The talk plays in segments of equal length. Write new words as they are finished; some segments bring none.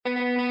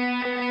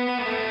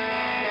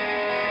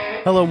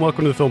Hello and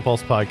welcome to the Film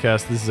Pulse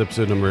Podcast. This is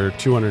episode number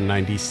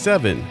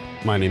 297.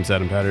 My name's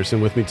Adam Patterson.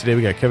 With me today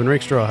we got Kevin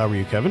Rakestraw. How are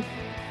you, Kevin?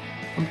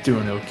 I'm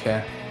doing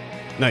okay.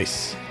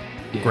 Nice.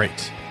 Yeah.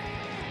 Great.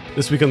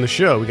 This week on the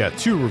show, we got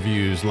two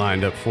reviews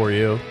lined up for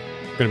you.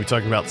 We're going to be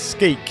talking about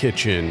Skate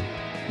Kitchen,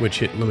 which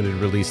hit limited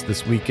release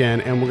this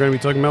weekend, and we're going to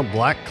be talking about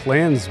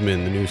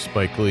BlacKkKlansman, the new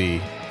Spike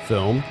Lee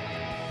film.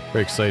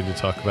 Very excited to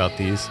talk about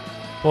these.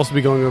 We'll also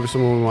be going over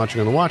some we're watching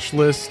on the watch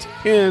list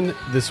and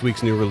this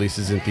week's new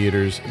releases in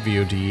theaters,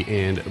 VOD,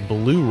 and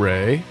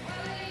Blu-ray.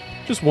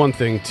 Just one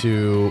thing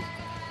to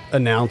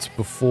announce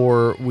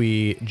before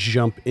we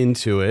jump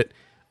into it.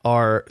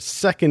 Our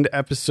second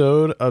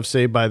episode of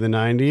Saved by the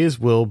 90s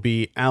will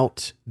be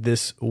out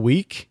this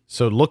week,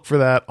 so look for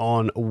that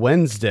on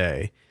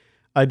Wednesday.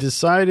 I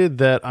decided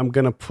that I'm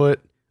going to put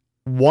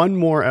one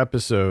more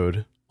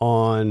episode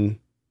on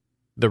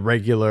the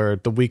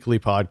weekly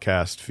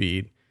podcast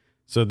feed.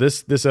 So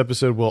this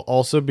episode will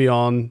also be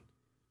on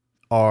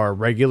our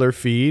regular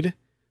feed,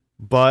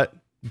 but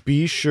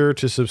be sure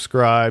to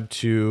subscribe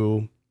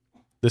to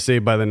the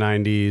Saved by the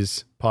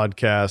 90s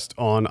podcast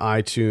on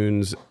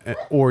iTunes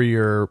or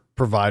your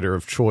provider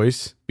of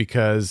choice,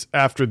 because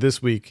after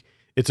this week,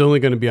 it's only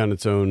going to be on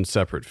its own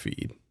separate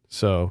feed.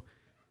 So,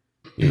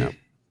 do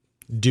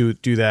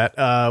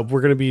that.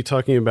 We're going to be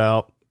talking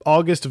about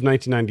August of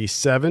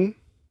 1997,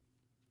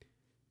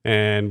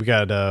 and we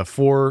got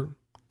four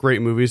great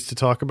movies to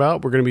talk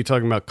about. We're going to be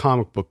talking about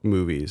comic book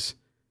movies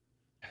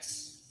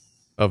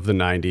of the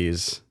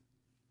 90s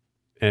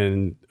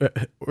and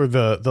or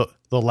the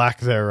lack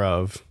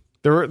thereof.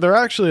 There are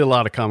actually a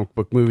lot of comic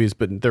book movies,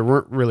 but there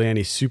weren't really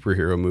any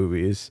superhero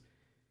movies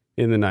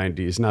in the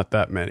 90s, not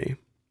that many.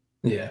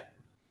 Yeah.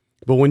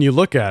 But when you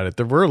look at it,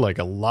 there were like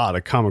a lot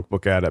of comic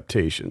book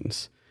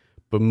adaptations,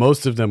 but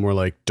most of them were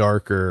like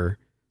darker,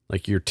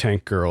 like your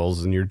Tank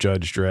Girls and your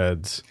Judge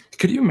Dredds.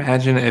 Could you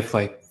imagine if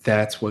like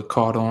that's what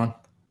caught on?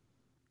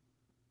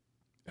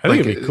 I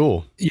think it'd be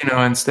cool.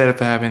 Instead of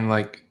having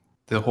like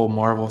the whole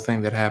Marvel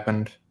thing that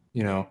happened,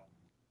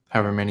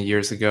 however many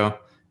years ago,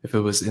 if it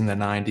was in the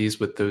 90s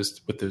with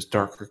those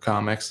darker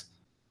comics,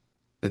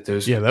 that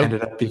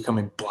ended up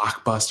becoming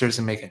blockbusters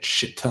and making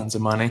shit tons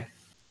of money.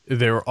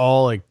 They were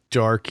all like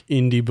dark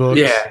indie books.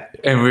 Yeah,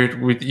 and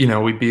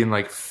we'd be in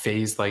like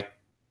phase like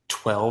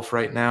 12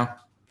 right now.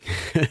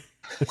 I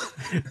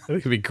think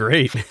it'd be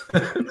great.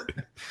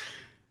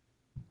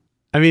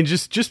 I mean,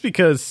 just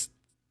because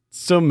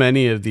so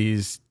many of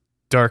these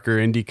darker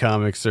indie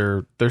comics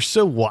they're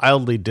so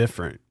wildly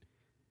different.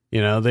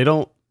 They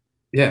don't.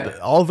 Yeah.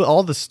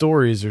 All the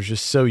stories are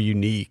just so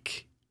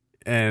unique,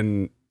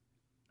 and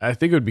I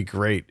think it would be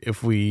great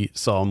if we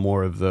saw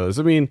more of those.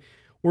 I mean,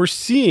 we're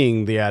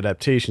seeing the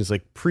adaptations,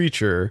 like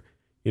Preacher,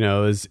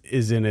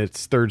 is in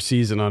its third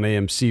season on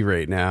AMC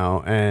right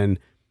now, and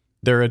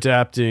they're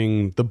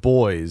adapting The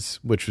Boys,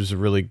 which was a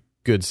really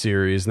good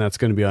series, and that's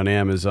going to be on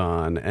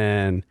Amazon.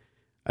 And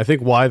I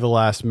think Why the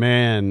Last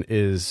Man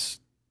is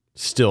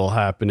still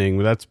happening.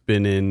 That's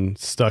been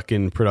stuck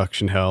in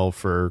production hell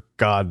for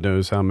God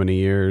knows how many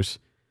years.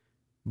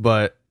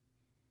 But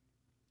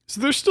so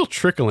they're still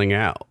trickling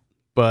out.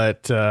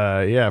 But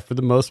for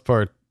the most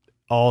part,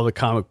 all the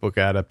comic book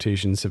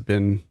adaptations have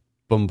been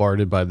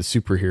bombarded by the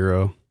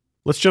superhero.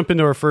 Let's jump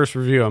into our first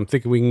review. I'm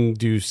thinking we can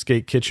do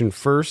Skate Kitchen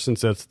first,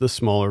 since that's the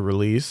smaller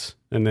release,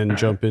 and then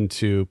jump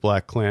into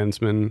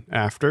BlacKkKlansman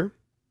after.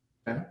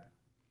 Okay.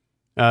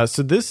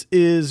 So this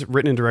is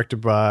written and directed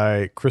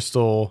by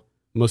Crystal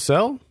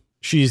Moselle.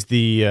 She's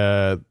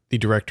the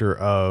director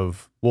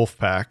of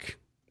Wolfpack,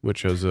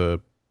 which I was a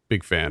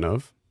big fan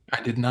of.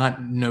 I did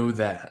not know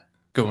that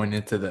going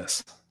into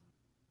this.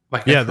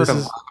 I've heard a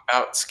lot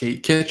about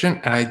Skate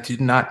Kitchen, and I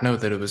did not know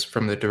that it was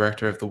from the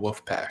director of the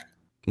Wolfpack.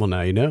 Well,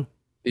 now you know.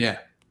 Yeah.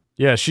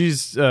 Yeah,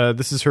 she's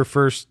this is her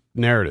first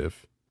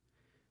narrative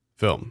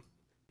film.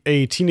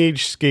 A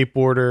teenage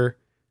skateboarder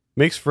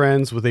makes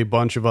friends with a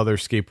bunch of other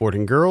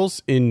skateboarding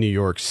girls in New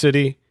York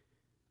City.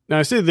 Now,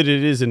 I say that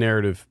it is a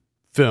narrative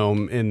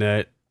film in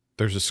that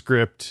there's a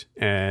script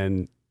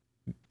and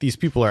these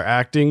people are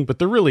acting, but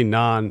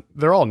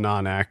they're all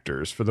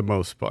non-actors for the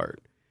most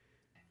part.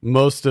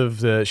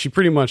 She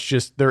pretty much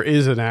there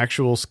is an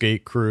actual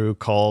skate crew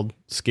called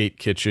Skate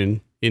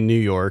Kitchen in New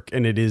York,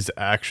 and it is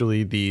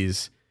actually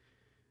these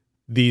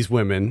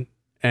women,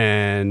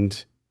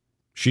 and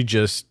she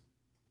just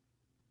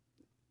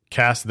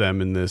cast them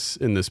in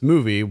this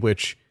movie,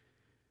 which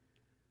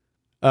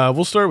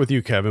we'll start with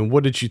you, Kevin.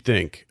 What did you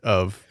think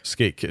of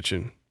Skate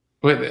Kitchen?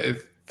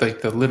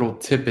 Like the little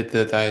tidbit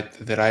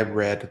that I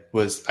read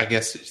was, I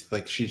guess,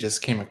 like she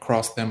just came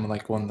across them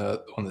like on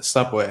the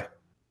subway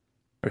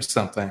or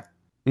something.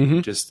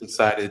 Mm-hmm. Just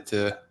decided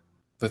to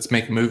let's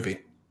make a movie.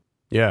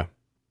 Yeah,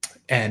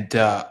 and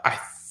I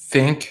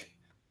think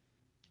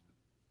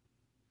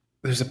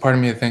there's a part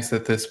of me that thinks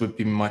that this would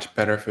be much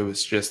better if it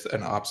was just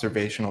an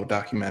observational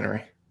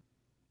documentary.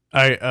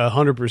 I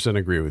 100%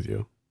 agree with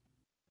you.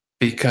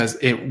 Because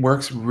it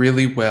works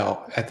really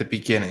well at the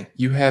beginning.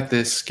 You have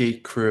this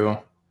skate crew,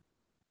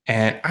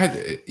 And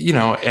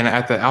and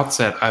at the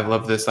outset, I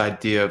love this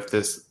idea of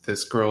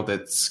this girl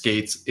that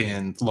skates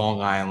in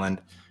Long Island.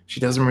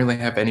 She doesn't really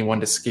have anyone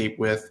to skate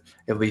with,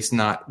 at least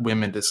not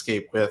women to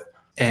skate with.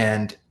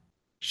 And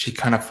she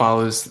kind of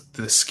follows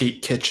the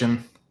skate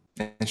kitchen,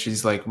 and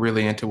she's like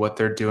really into what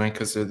they're doing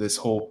because they're this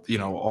whole,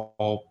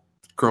 all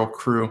girl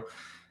crew.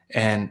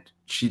 And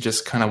she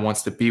just kind of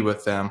wants to be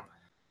with them.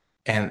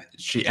 And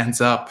she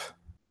ends up,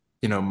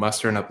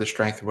 mustering up the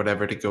strength or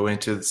whatever to go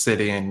into the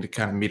city and to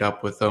kind of meet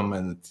up with them.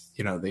 And,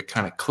 they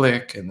kind of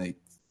click and they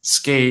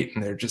skate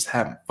and they're just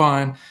having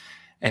fun.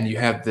 And you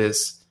have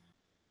this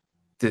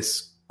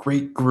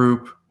great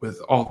group with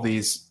all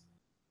these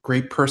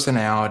great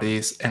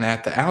personalities. And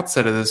at the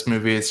outset of this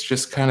movie, it's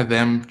just kind of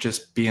them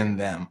just being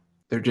them.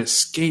 They're just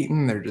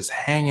skating. They're just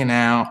hanging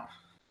out.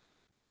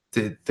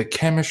 The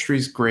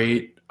chemistry's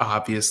great,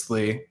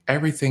 obviously.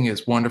 Everything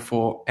is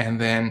wonderful. And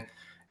then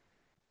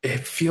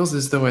it feels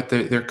as though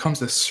there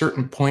comes a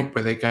certain point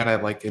where they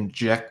gotta like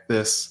inject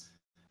this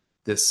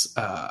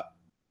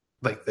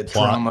like the plot.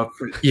 Drama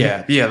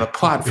the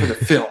plot for the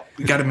film.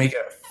 We got to make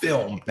it a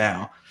film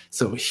now.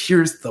 So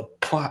here's the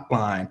plot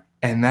line,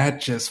 and that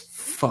just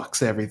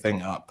fucks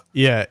everything up.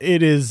 Yeah,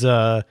 it is.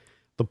 The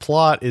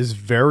plot is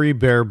very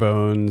bare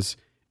bones,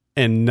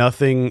 and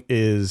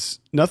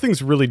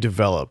nothing's really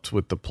developed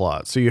with the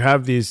plot. So you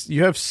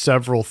have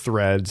several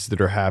threads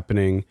that are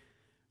happening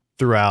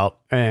throughout,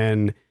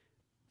 and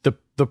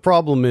the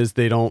problem is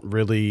they don't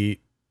really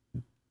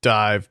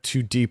dive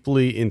too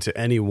deeply into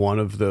any one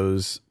of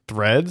those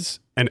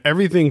threads, and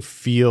everything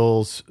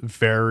feels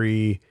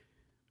very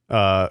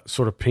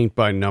sort of paint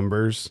by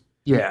numbers.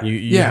 Yeah.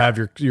 You have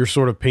your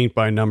sort of paint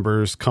by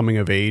numbers coming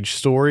of age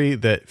story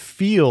that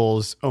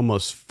feels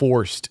almost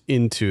forced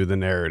into the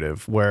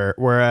narrative,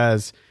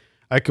 whereas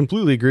I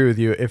completely agree with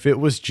you. If it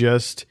was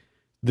just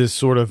this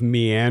sort of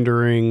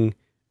meandering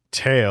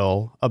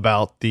tale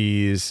about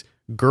these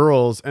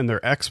girls and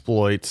their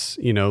exploits,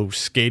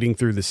 skating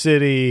through the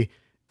city,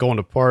 going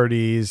to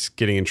parties,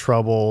 getting in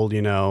trouble,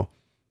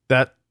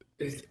 that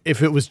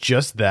if it was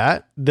just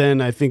that,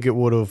 then I think it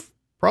would have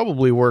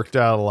probably worked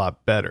out a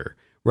lot better,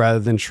 rather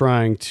than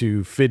trying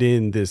to fit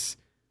in this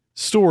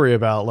story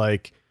about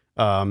like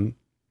the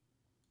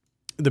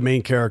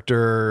main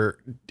character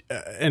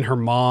and her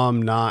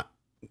mom not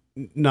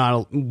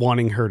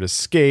wanting her to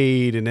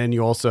skate. And then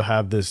you also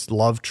have this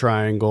love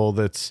triangle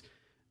that's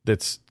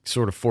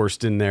sort of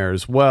forced in there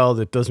as well,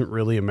 that doesn't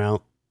really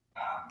amount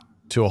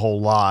to a whole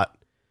lot.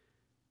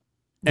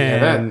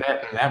 Yeah, and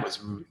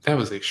that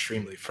was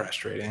extremely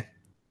frustrating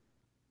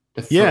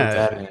to throw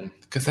that in,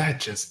 because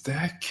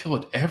that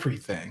killed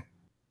everything.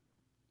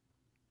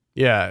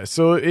 Yeah,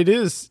 so it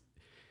is,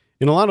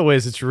 in a lot of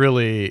ways, it's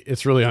really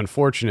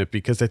unfortunate,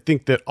 because I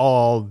think that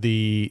all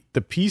the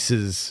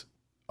pieces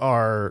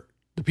are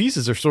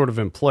sort of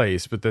in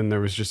place, but then there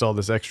was just all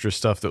this extra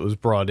stuff that was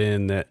brought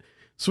in that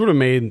sort of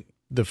made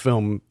the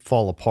film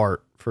fall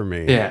apart for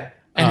me. Yeah,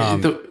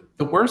 and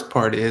the worst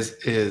part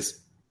is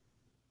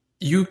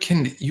you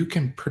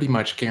can pretty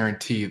much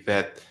guarantee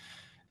that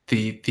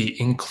the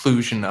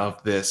inclusion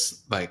of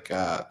this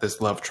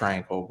this love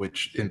triangle,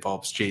 which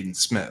involves Jaden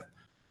Smith,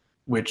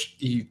 which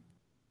you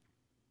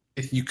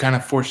kind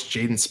of forced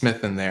Jaden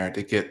Smith in there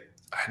to get,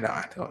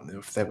 I don't know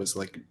if that was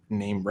like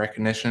name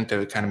recognition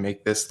to kind of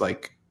make this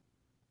like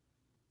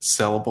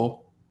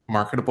sellable,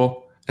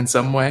 marketable in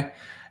some way,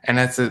 and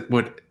that's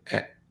what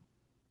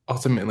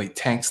ultimately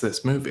tanks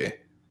this movie.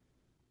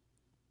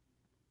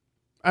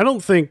 I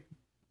don't think,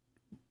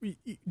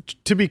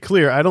 to be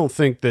clear, I don't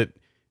think that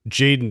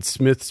Jaden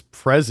Smith's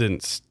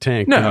presence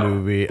tanked the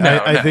movie.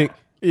 I think,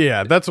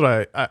 yeah, that's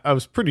what I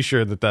was pretty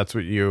sure that's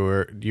what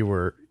you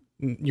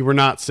were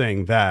not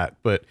saying that,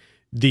 but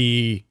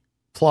the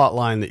plot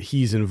line that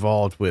he's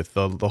involved with,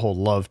 the whole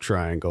love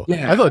triangle.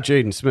 Yeah. I thought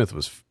Jaden Smith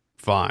was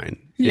fine.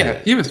 Yeah,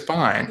 he was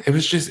fine. It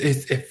was just,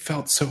 it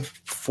felt so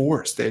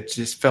forced. It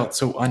just felt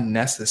so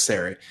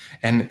unnecessary.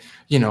 And,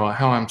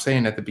 how I'm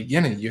saying at the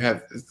beginning, you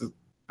have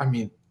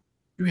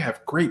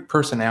great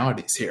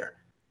personalities here.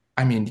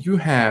 I mean, you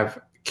have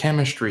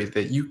chemistry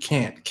that you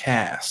can't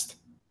cast.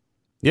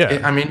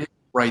 Yeah.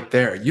 Right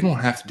there. You don't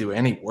have to do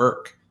any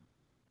work.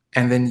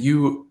 And then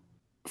you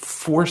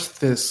force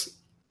this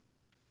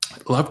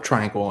love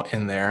triangle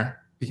in there,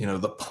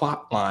 the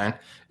plot line.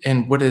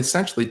 And what it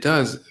essentially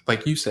does,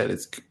 like you said,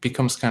 it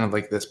becomes kind of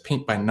like this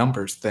paint by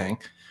numbers thing,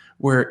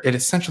 where it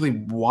essentially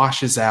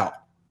washes out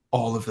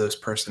all of those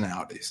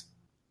personalities.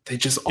 They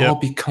just all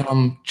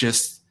become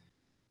just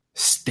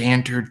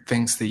standard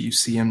things that you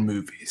see in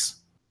movies.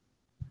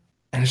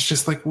 And it's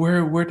just like,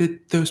 where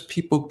did those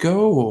people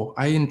go?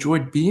 I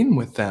enjoyed being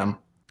with them.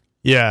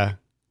 Yeah.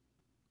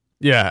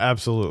 Yeah,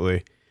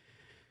 absolutely.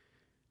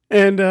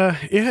 And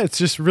it's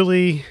just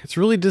really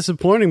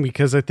disappointing,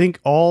 because I think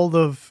all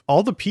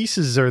the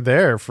pieces are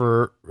there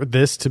for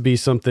this to be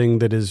something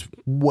that is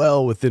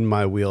well within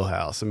my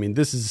wheelhouse. I mean,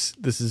 this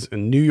is a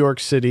New York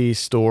City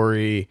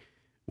story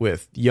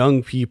with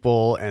young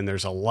people, and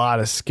there's a lot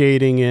of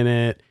skating in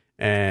it.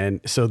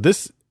 And so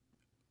this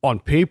on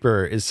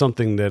paper is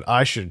something that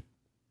I should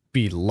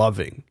be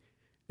loving.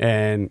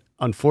 And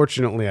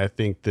unfortunately, I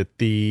think that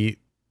the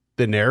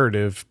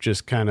narrative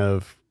just kind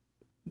of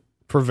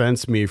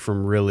prevents me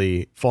from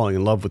really falling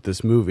in love with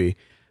this movie.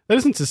 That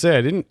isn't to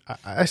say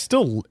I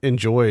still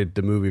enjoyed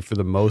the movie for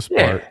the most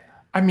part.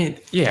 I mean,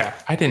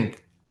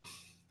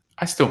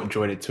 I still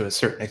enjoyed it to a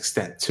certain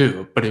extent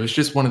too, but it was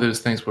just one of those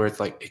things where it's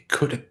like, it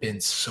could have been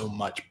so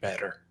much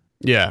better.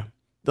 Yeah.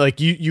 Like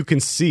you can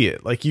see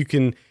it. Like you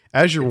can,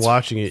 as you're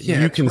watching it,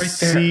 you can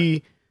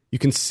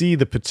see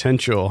the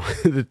potential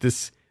that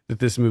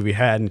this movie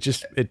had, and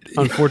it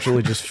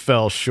unfortunately just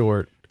fell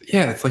short.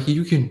 Yeah, it's like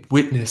you can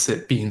witness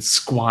it being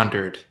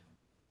squandered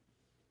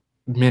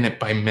minute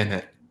by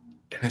minute.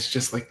 And it's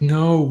just like,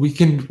 no,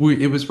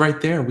 it was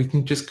right there. We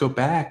can just go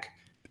back.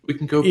 We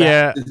can go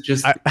back to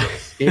just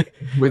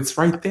it's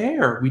right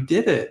there. We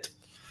did it.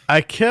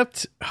 I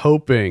kept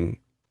hoping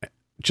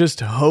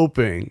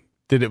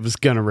that it was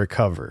going to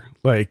recover.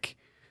 Like,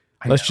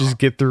 let's just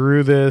get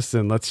through this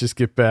and let's just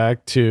get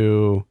back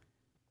to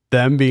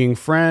them being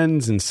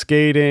friends and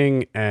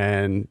skating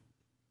and,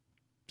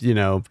 you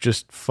know,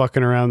 just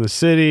fucking around the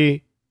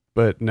city.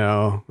 But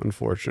no,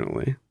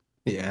 unfortunately.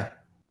 Yeah.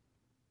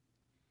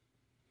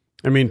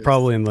 I mean,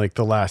 probably in like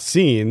the last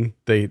scene,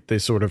 they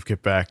sort of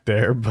get back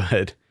there,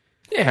 but.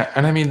 Yeah.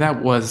 And I mean,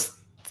 to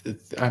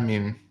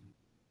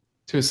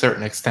a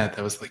certain extent,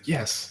 that was like,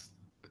 yes,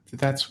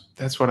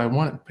 that's what I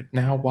wanted. But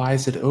now why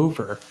is it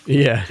over?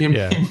 Yeah. Give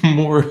me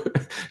more,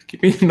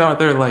 give me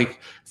another like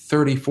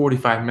 30,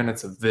 45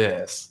 minutes of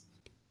this.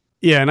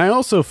 Yeah. And I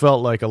also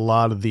felt like a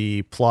lot of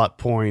the plot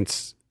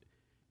points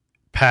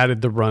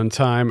padded the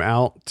runtime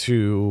out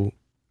to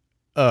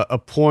a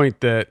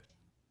point that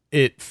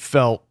it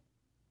felt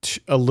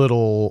a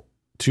little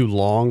too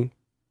long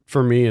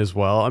for me as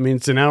well. I mean,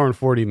 it's an hour and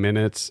 40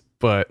 minutes,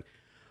 but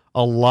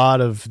a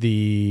lot of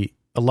these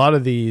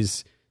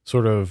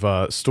sort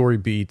of story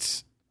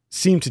beats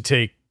seem to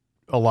take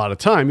a lot of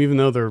time, even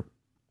though they're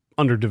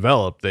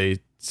underdeveloped. They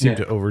seem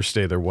to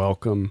overstay their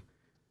welcome.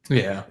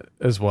 Yeah,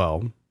 as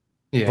well.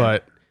 Yeah,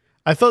 but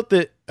I thought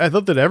that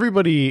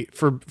everybody,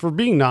 for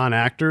being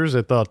non-actors,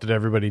 I thought that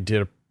everybody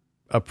did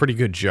a pretty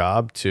good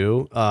job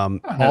too.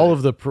 All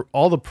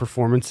the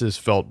performances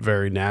felt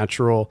very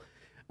natural.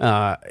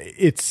 I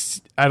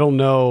don't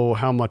know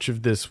how much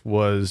of this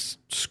was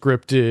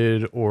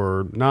scripted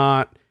or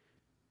not.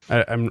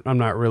 I'm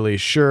not really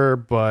sure,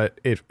 but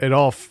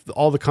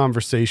all the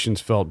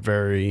conversations felt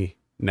very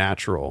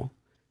natural.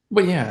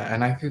 But yeah,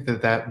 and I think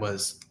that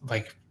was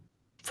like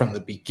from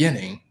the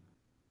beginning,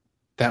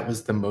 that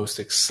was the most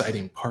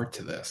exciting part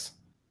to this.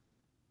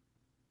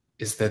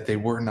 Is that they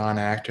were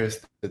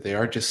non-actors, that they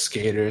are just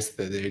skaters,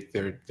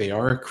 that they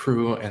are a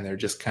crew, and they're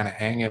just kind of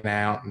hanging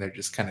out, and they're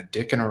just kind of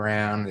dicking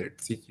around, they're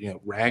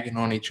ragging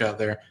on each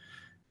other,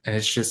 and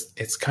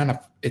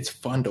it's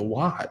fun to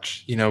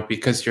watch,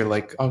 because you're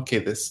like, okay,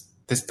 this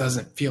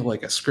doesn't feel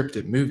like a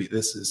scripted movie.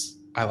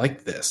 I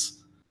like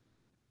this,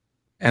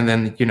 and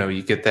then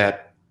you get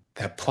that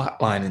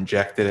plot line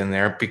injected in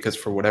there because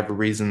for whatever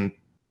reason,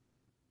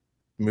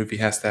 the movie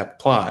has to have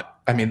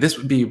plot. I mean, this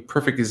would be a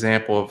perfect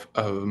example of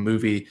a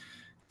movie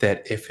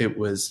that if it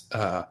was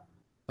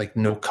like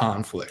no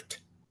conflict,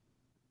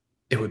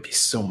 it would be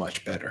so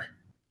much better.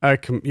 I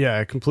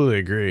completely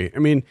agree. I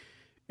mean,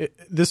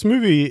 this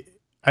movie,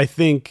 I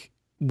think,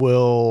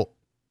 will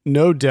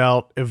no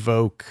doubt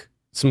evoke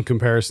some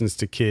comparisons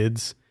to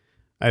Kids.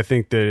 I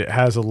think that it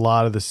has a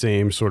lot of the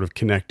same sort of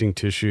connecting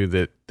tissue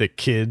that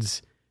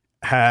Kids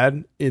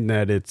had, in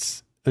that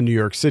it's a New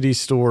York City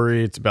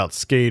story. It's about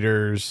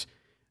skaters.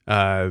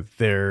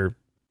 They're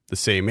the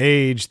same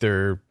age.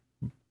 They're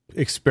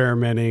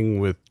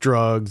experimenting with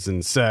drugs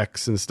and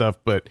sex and stuff,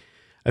 but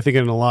I think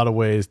in a lot of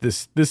ways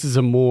this is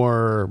a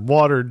more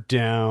watered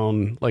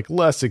down, like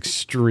less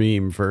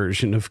extreme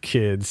version of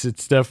Kids.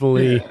 It's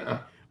definitely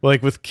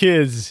like with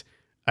Kids,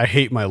 I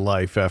hate my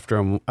life after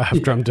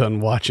I'm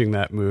done watching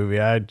that movie.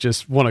 I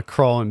just want to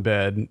crawl in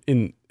bed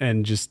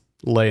and just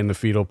lay in the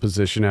fetal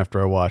position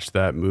after I watch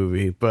that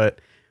movie. But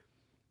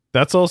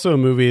that's also a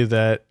movie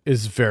that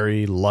is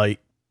very light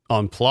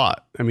on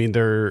plot. I mean,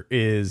 there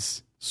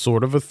is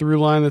sort of a through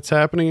line that's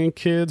happening in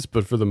Kids,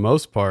 but for the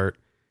most part,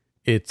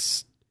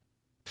 it's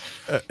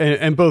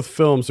and both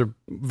films are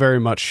very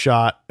much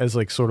shot as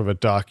like sort of a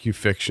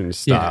docu-fiction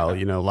style,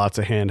 lots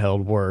of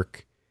handheld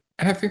work.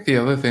 And I think the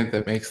other thing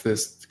that makes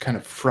this kind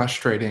of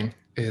frustrating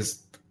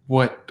is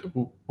what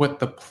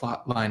the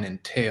plot line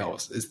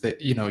entails is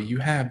that, you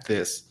have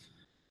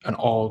an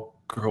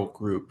all-girl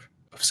group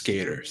of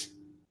skaters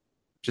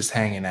just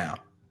hanging out,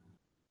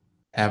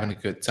 having a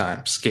good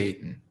time,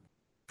 skating,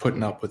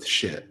 putting up with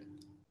shit.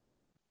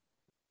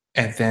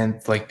 And then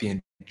like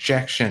the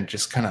injection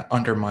just kind of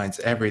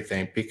undermines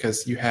everything,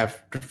 because you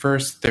have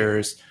first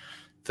there's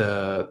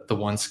the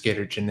one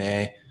skater,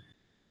 Janae,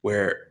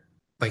 where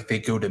like they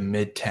go to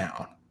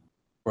Midtown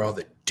where all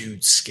the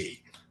dudes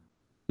skate.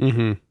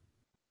 Mm-hmm.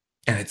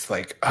 And it's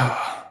like,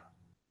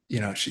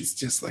 she's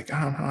just like,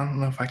 I don't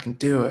know if I can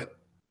do it.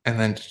 And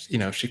then, she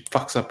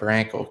fucks up her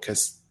ankle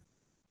because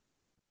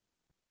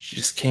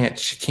she can't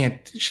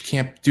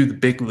do the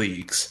big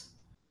leagues,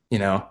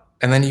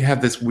 And then you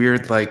have this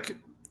weird, like,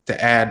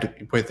 the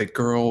ad where the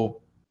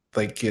girl,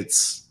 like,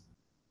 gets,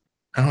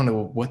 I don't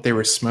know what they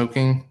were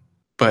smoking,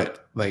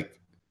 but, like,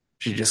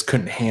 she just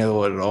couldn't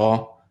handle it at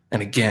all.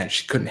 And again,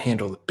 she couldn't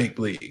handle the big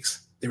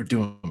leagues. They were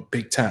doing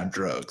big time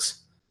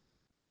drugs.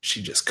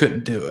 She just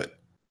couldn't do it.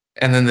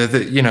 And then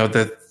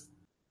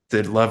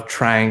the love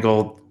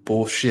triangle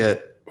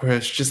bullshit where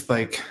it's just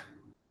like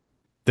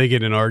they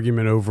get an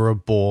argument over a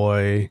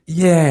boy.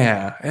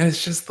 Yeah, and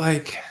it's just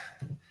like,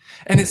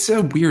 and it's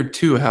so weird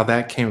too how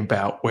that came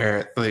about.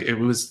 Where like it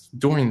was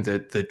during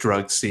the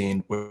drug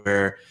scene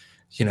where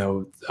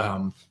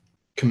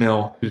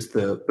Camille, who's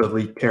the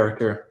lead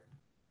character,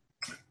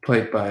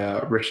 played by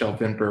Rochelle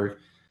Vinberg,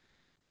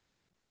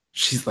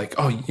 she's like,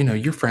 oh,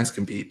 your friends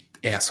can be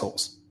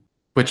assholes,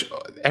 which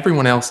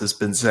everyone else has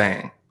been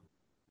saying,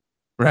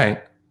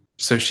 right?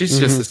 So she's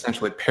just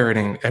essentially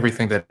parroting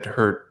everything that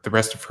the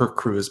rest of her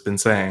crew has been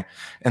saying.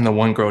 And the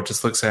one girl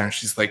just looks at her and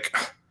she's like,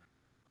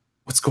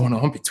 what's going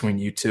on between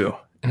you two?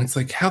 And it's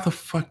like, how the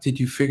fuck did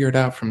you figure it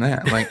out from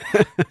that? Like,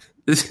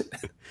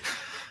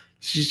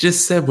 she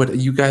just said what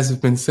you guys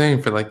have been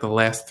saying for like the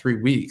last 3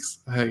 weeks.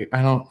 It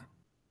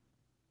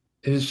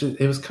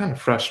was kind of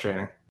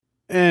frustrating.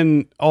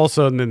 And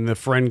also, then the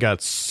friend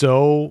got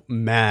so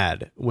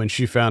mad when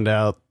she found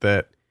out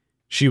that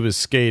she was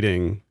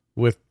skating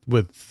with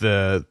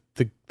the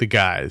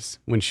guys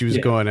when she was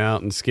going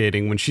out and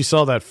skating, when she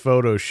saw that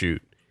photo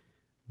shoot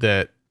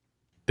that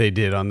they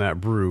did on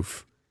that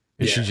roof,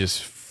 and she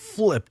just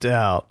flipped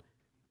out.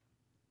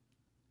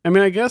 I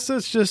mean, I guess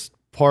that's just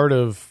part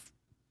of,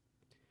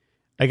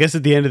 I guess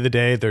at the end of the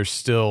day, they're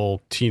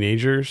still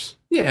teenagers.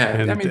 Yeah.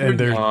 And, I mean,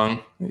 they're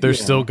young. They're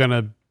still going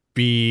to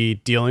be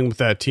dealing with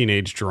that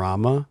teenage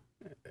drama,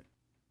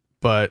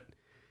 but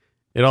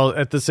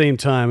at the same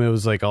time, it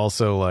was like,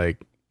 also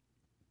like,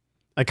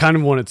 I kind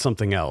of wanted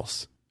something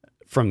else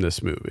from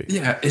this movie.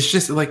 Yeah, it's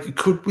just like,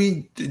 could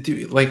we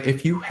do, like,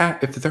 if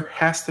there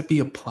has to be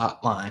a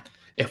plot line,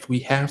 if we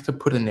have to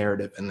put a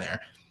narrative in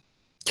there,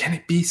 can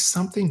it be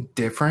something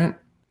different?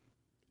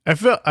 I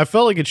felt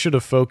like it should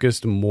have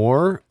focused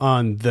more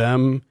on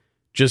them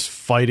just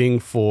fighting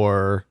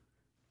for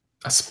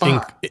a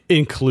spot,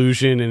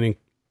 inclusion and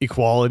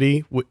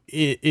equality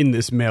in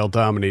this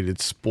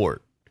male-dominated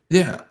sport.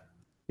 Yeah,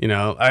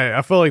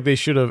 I felt like they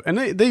should have, and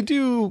they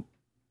do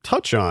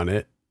touch on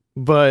it,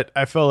 but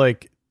I felt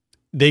like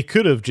they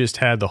could have just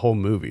had the whole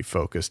movie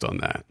focused on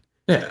that.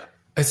 Yeah.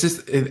 It's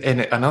just,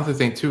 and another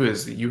thing too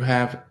is you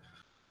have,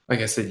 like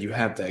I said, you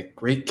have that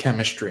great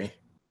chemistry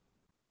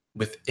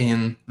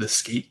within the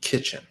skate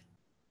kitchen.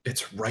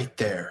 It's right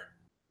there.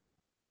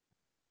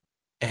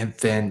 And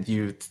then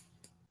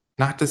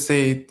not to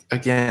say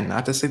that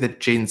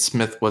Jaden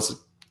Smith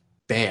was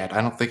bad. I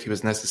don't think he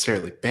was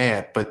necessarily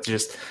bad, but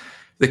just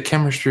the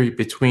chemistry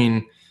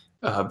between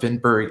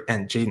Vinberg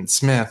and Jaden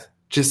Smith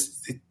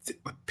just it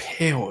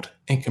paled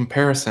in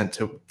comparison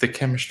to the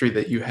chemistry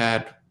that you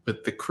had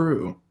with the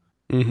crew.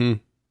 Mm-hmm.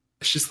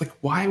 It's just like,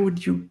 why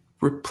would you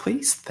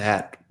replace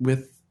that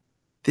with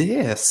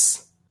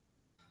this?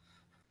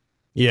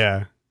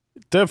 Yeah,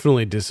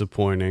 definitely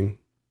disappointing.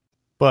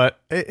 But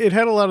it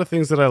had a lot of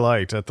things that I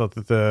liked. I thought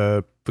that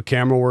the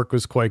camera work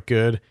was quite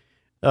good.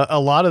 A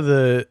lot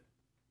of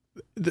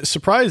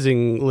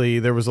surprisingly,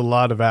 there was a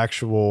lot of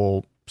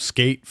actual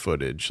skate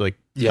footage, like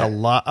a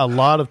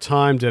lot of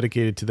time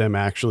dedicated to them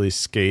actually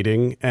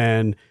skating.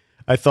 And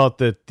I thought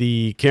that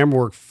the camera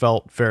work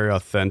felt very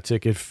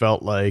authentic. It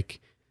felt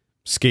like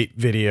skate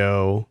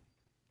video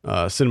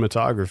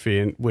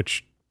cinematography, and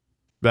which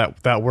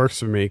that works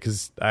for me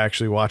because I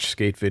actually watch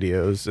skate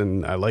videos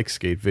and I like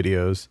skate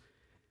videos.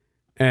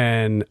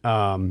 And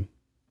the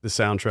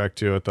soundtrack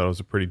too, I thought it was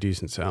a pretty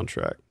decent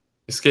soundtrack.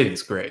 The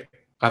skating's great.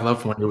 I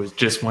love when it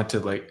just went to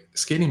like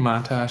skating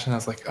montage, and I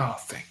was like, oh,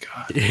 thank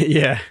God.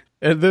 Yeah,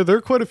 and there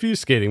are quite a few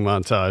skating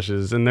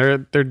montages, and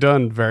they're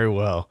done very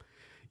well.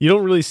 You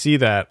don't really see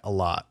that a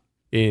lot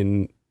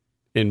in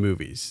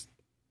movies.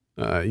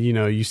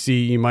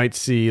 You might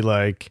see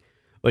like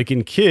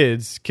in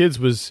Kids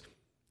was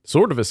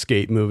sort of a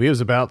skate movie. It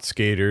was about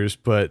skaters,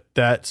 but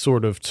that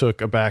sort of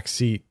took a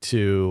backseat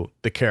to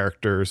the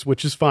characters,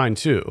 which is fine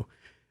too.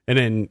 And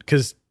then,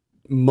 because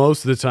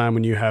most of the time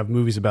when you have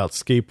movies about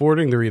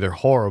skateboarding, they're either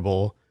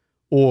horrible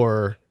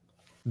or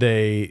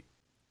they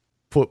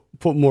put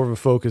more of a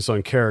focus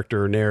on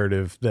character or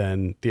narrative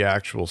than the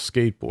actual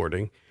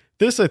skateboarding.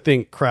 This, I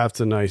think, crafts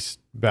a nice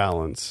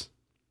balance.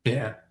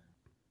 Yeah.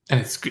 And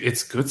it's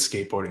good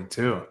skateboarding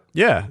too.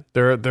 Yeah,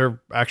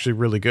 they're actually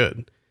really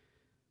good.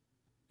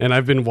 And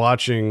I've been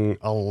watching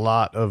a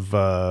lot of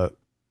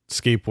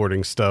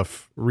skateboarding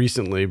stuff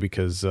recently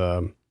because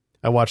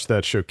I watched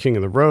that show King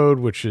of the Road,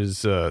 which is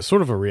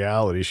sort of a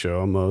reality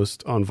show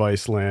almost on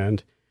Viceland.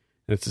 And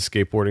it's a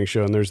skateboarding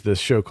show. And there's this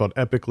show called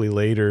Epically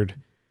Latered,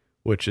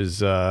 which is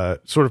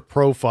sort of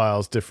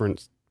profiles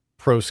different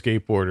pro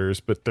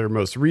skateboarders. But their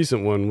most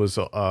recent one was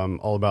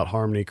all about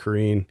Harmony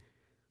Korine,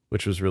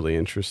 which was really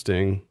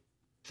interesting.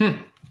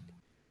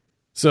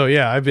 So,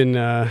 yeah, I've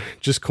been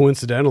just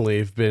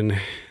coincidentally, I've been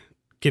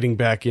getting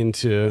back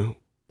into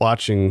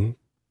watching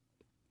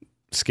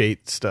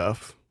skate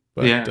stuff.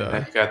 But,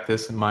 I got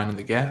this in Mind in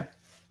the Gap.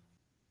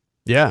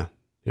 Yeah.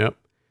 Yep.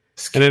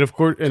 And then, of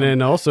course, and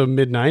then also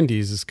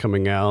mid-90s is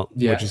coming out,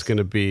 which is going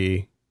to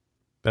be,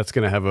 that's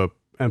going to have a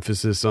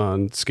emphasis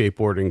on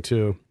skateboarding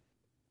too.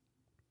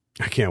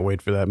 I can't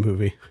wait for that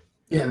movie.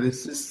 Yeah,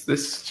 this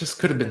just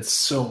could have been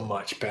so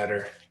much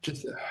better.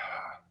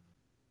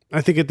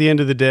 I think at the end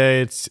of the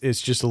day, it's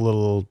just a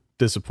little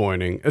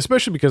disappointing,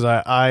 especially because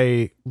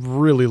I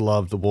really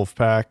love the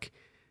Wolfpack,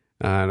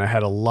 and I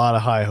had a lot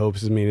of high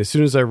hopes. I mean, as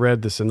soon as I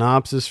read the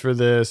synopsis for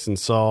this and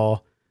saw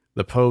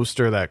the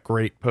poster, that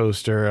great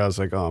poster, I was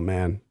like, oh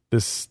man,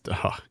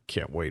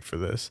 can't wait for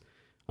this.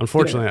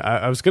 Unfortunately,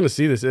 I was going to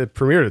see this. It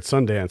premiered at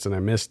Sundance and I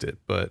missed it,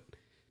 but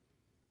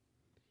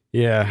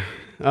yeah.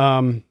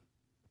 All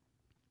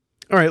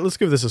right, let's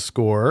give this a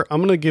score.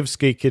 I'm going to give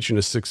Skate Kitchen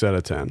a 6 out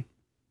of 10.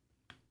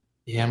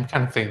 Yeah, I'm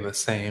kind of thinking the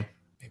same.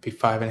 Maybe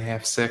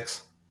 5.5,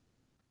 6.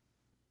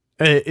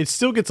 It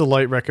still gets a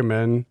light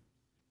recommend.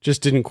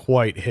 Just didn't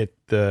quite hit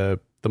the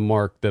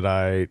mark that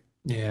I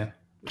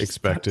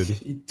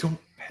expected. You don't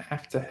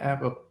have to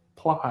have a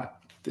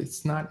plot.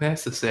 It's not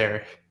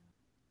necessary.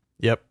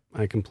 Yep,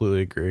 I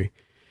completely agree.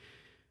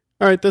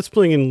 All right, that's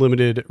playing in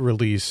limited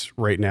release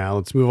right now.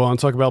 Let's move on and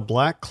talk about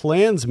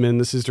BlacKkKlansman.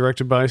 This is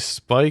directed by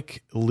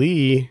Spike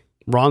Lee.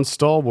 Ron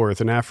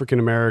Stallworth, an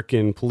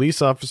African-American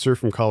police officer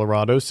from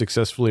Colorado,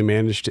 successfully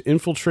managed to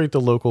infiltrate the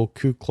local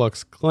Ku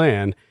Klux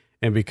Klan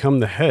and become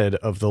the head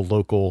of the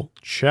local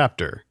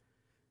chapter.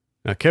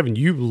 Now, Kevin,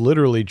 you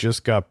literally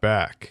just got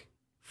back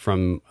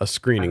from a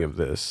screening of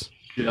this.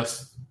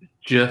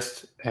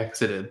 Just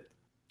exited.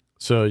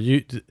 So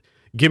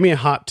give me a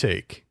hot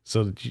take.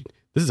 So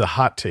this is a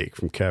hot take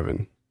from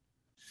Kevin.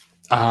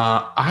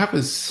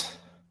 It's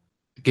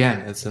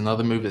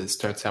another movie that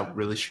starts out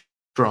really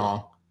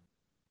strong,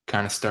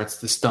 kind of starts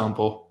to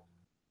stumble,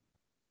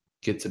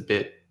 gets a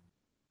bit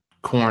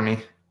corny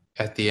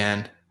at the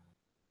end,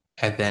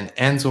 and then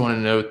ends on a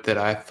note that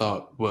I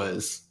thought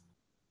was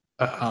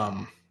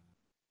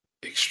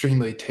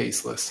extremely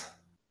tasteless.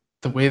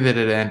 The way that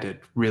it ended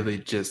really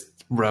just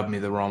rubbed me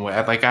the wrong way.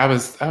 I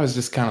was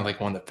just kind of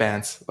like on the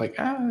fence, like,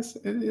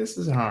 this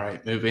is an all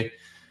right movie.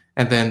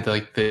 And then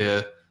like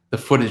the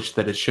footage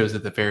that it shows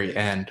at the very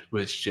end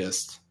was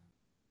just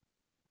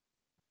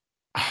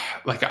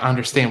like, I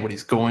understand what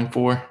he's going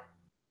for.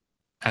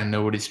 I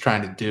know what he's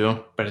trying to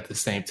do, but at the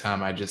same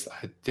time, I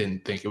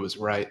didn't think it was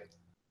right.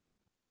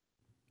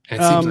 And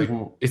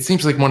it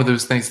seems like one of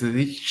those things that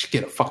you should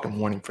get a fucking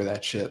warning for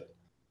that shit.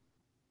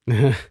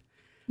 You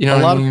know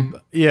what I mean?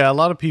 A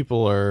lot of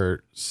people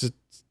are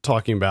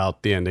talking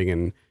about the ending,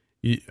 and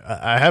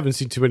I haven't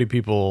seen too many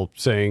people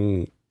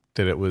saying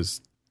that it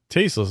was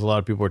tasteless. A lot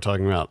of people are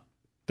talking about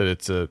that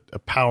it's a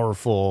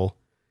powerful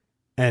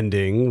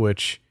ending,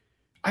 which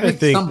I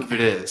think some of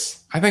it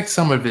is. I think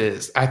some of it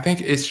is. I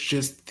think it's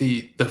just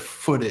the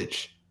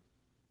footage.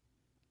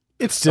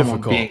 It's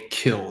difficult. Being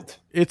killed.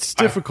 It's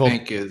difficult.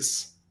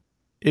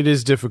 It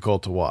is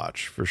difficult to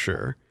watch for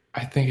sure.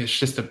 I think it's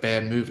just a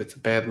bad move. It's a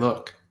bad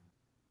look.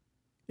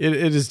 It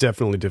is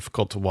definitely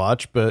difficult to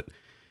watch, but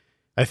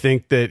I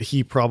think that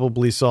he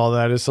probably saw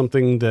that as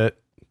something that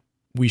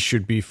we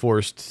should be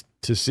forced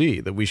to see,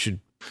 that we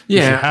should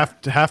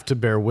have to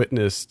bear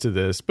witness to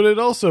this. But it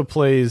also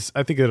plays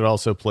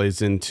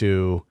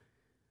into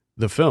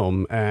the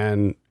film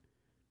and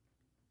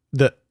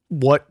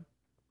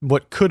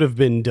what could have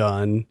been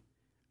done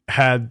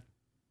had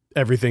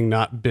everything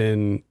not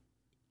been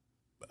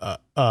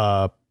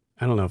I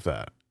don't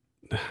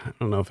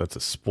know if that's a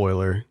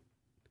spoiler.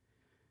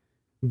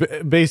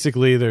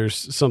 Basically,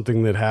 there's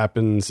something that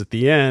happens at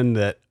the end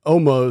that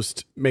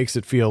almost makes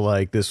it feel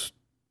like this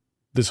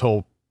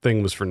whole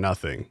thing was for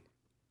nothing.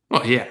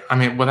 Well, yeah. I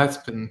mean, that's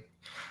been...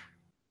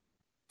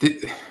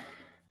 This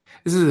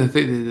is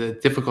the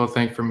difficult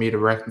thing for me to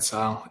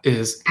reconcile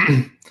is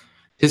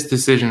his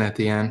decision at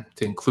the end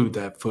to include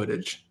that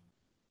footage.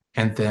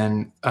 And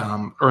then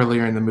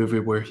earlier in the movie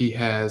where he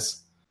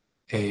has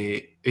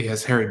Harry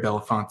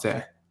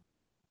Belafonte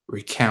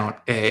recount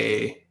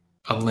a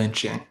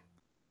lynching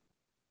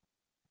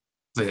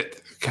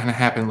that kind of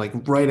happened like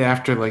right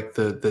after like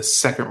the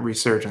second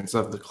resurgence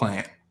of the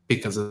Klan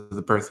because of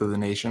the Birth of the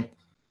Nation,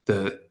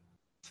 the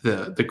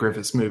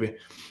Griffiths movie.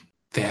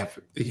 They have,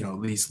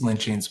 these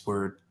lynchings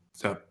were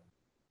a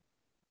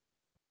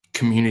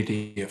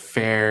community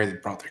affair. They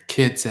brought their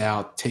kids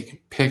out, taking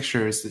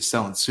pictures. They're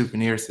selling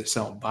souvenirs. They're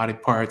selling body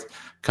parts,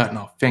 cutting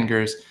off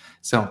fingers,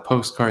 selling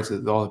postcards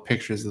with all the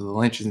pictures of the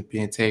lynchings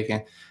being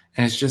taken.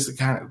 And it's just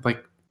kind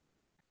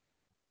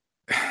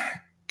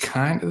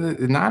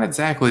of not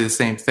exactly the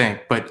same thing,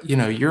 but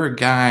you're a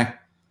guy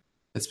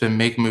that's been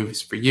making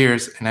movies for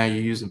years, and now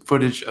you're using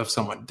footage of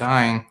someone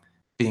dying,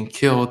 being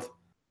killed,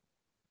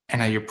 and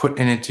now you're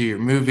putting it into your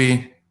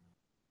movie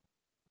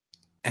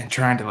and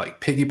trying to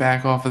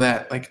piggyback off of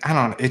that. I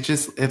don't know.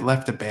 It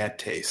left a bad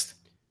taste.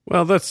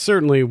 Well, that's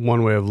certainly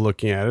one way of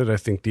looking at it. I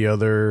think the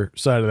other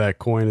side of that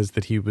coin is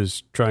that he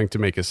was trying to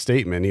make a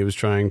statement. He was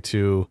trying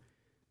to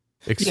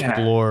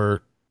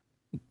explore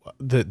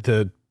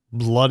the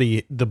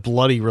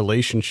bloody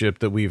relationship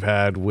that we've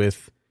had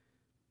with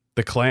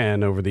the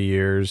Klan over the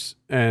years.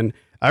 And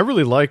I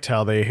really liked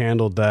how they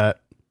handled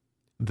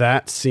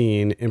that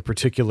scene in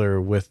particular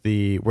with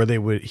he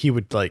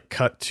would like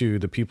cut to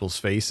the people's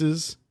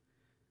faces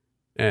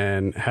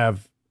and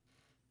have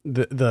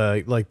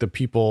the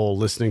people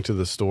listening to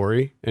the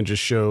story and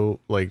just show,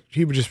 like,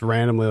 he would just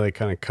randomly like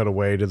kind of cut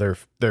away to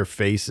their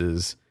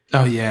faces.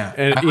 Oh yeah.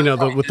 And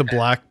with the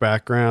black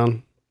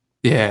background.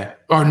 Yeah.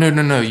 Oh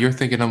no. You're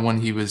thinking of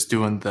when he was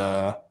doing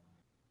the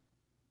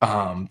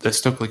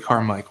Stokely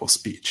Carmichael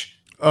speech.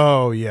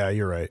 Oh yeah,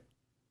 you're right.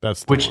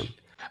 That's the one.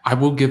 I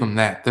will give him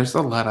that. There's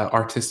a lot of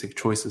artistic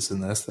choices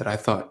in this that I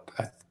thought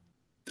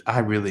I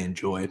really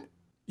enjoyed.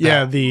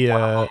 Yeah,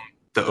 the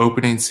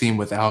opening scene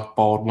with Alec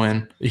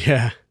Baldwin.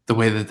 Yeah. The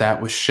way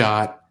that was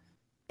shot.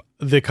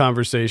 The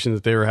conversation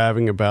that they were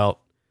having about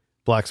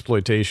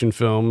blaxploitation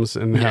films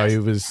and how he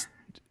was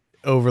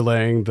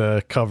overlaying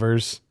the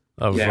covers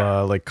of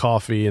like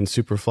Coffee and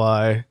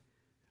Superfly.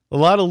 A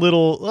lot of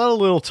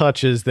little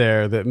touches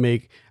there that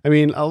make, I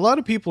mean, a lot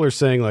of people are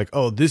saying like,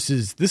 oh, this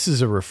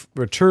is a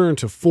return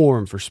to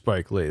form for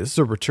Spike Lee. This is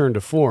a return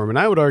to form. And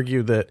I would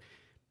argue that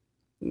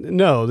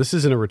no, this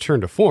isn't a return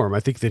to form. I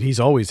think that he's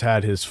always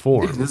had his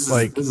form. This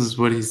is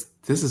what he's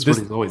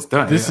always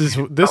done. This is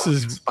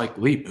a Spike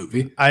Lee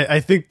movie.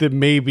 I think that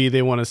maybe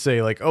they want to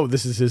say like, oh,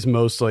 this is his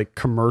most like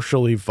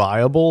commercially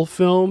viable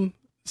film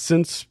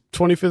since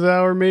 25th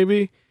Hour,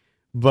 maybe.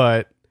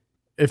 But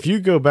if you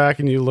go back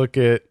and you look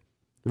at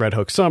Red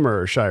Hook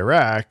Summer or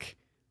Chirac,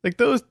 like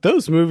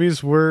those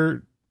movies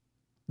were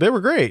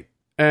great.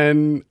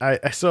 And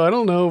so I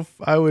don't know if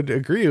I would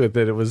agree with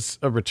that it was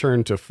a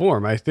return to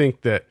form. I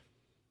think that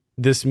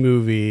this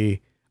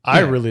movie, I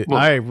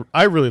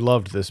really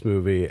loved this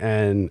movie,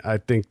 and I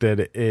think that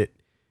it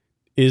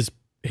is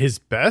his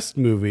best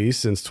movie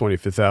since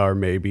 25th Hour,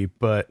 maybe.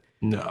 But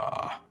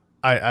no,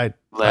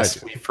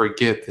 lest we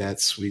forget that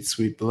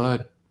Sweet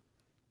Blood.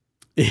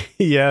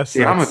 Yes,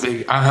 yeah,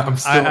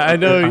 I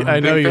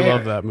know you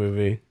love that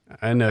movie.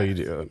 I know you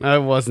do. I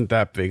wasn't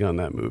that big on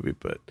that movie,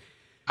 but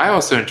I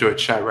also enjoyed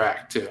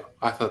Chirac too.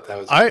 I thought that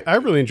was. I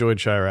really enjoyed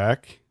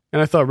Chirac,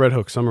 and I thought Red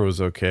Hook Summer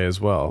was okay as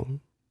well.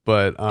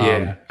 But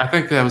yeah, I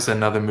think that was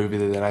another movie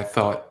that I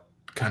thought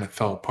kind of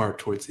fell apart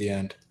towards the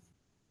end.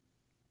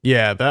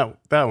 Yeah, that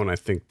one I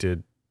think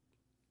did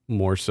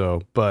more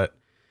so. But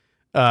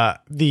I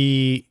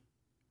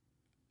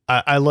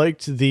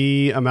liked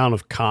the amount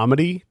of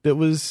comedy that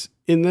was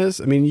in this.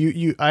 I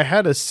mean, I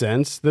had a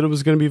sense that it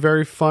was going to be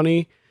very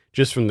funny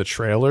just from the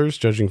trailers,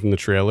 judging from the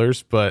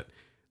trailers. But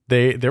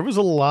there was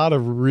a lot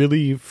of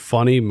really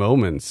funny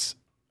moments,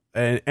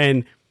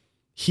 and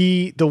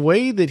the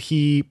way that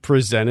he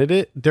presented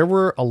it, there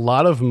were a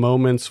lot of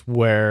moments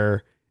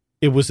where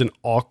it was an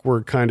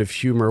awkward kind of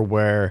humor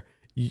where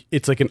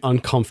it's like an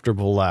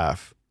uncomfortable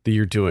laugh that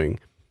you're doing.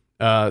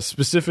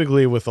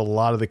 Specifically with a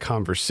lot of the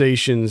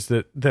conversations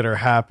that are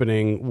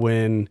happening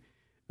when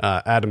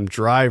Adam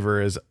Driver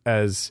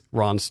as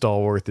Ron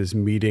Stallworth is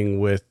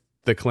meeting with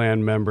the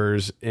Klan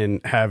members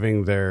and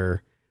having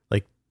their,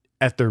 like,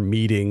 at their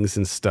meetings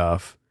and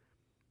stuff.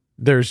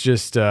 There's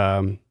just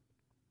a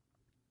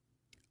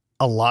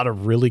lot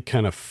of really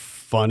kind of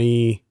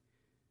funny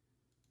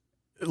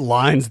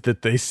lines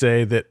that they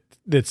say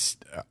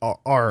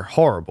are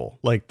horrible.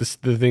 Like the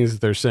things that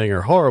they're saying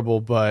are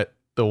horrible, but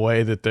the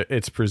way that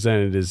it's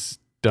presented is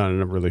done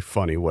in a really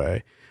funny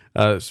way.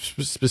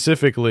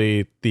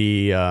 Specifically,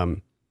 the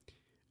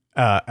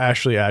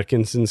Ashley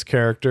Atkinson's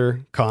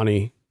character,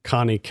 Connie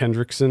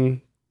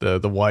Kendrickson,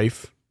 the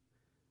wife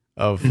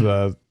of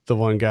the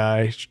one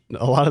guy.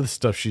 A lot of the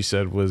stuff she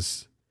said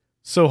was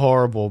so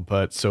horrible,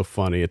 but so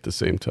funny at the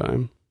same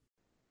time.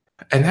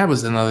 And that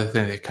was another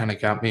thing that kind of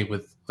got me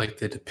with like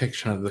the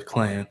depiction of the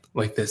Klan,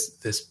 like this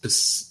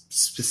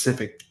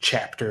specific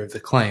chapter of the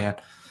Klan,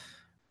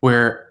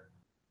 where,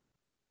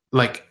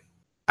 like,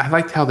 I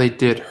liked how they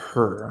did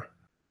her,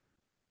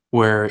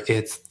 where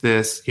it's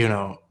this,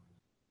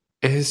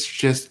 it's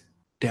just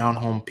down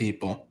home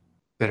people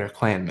that are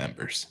Klan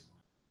members.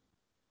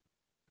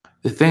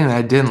 The thing that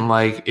I didn't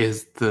like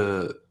is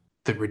the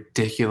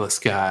ridiculous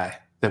guy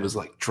that was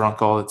like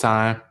drunk all the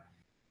time.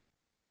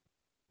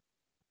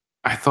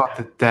 I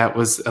thought that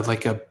was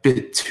like a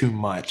bit too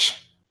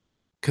much,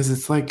 because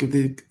it's like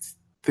the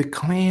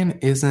Klan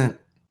isn't.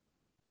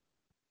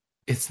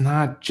 It's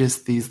not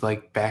just these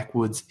like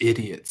backwoods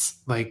idiots.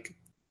 Like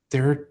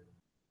they're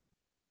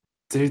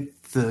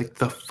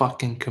the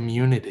fucking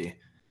community,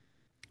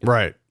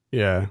 right?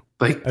 Yeah,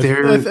 like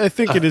I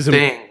think it is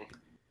thing.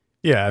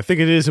 Yeah, I think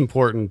it is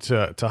important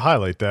to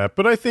highlight that.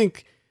 But I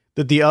think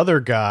that the other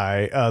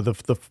guy,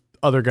 the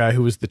other guy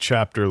who was the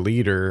chapter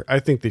leader, I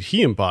think that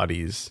he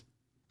embodies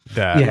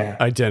that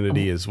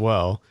identity as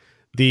well.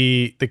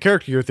 The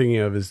character you're thinking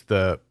of is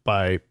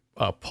by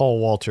Paul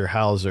Walter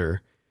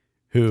Hauser,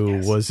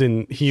 who was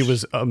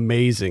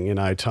amazing in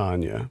I,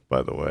 Tonya,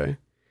 by the way.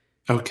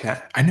 Okay.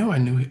 I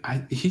knew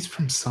he's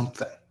from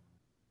something.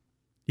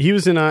 He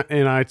was in I,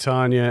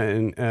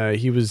 Tonya, and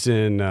he was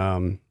in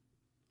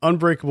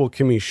Unbreakable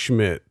Kimmy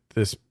Schmidt,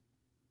 this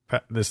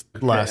this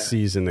last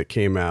season that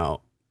came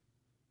out.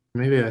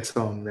 Maybe I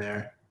saw him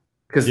there.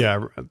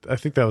 Yeah, I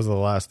think that was the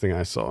last thing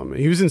I saw him.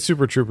 He was in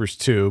Super Troopers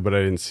 2, but I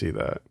didn't see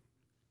that.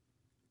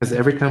 Because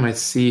every time I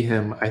see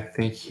him, I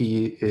think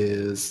he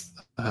is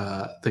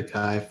the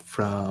guy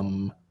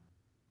from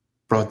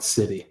Broad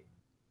City.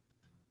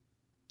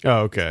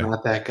 Oh, okay. It's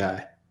not that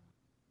guy.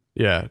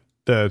 Yeah,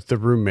 the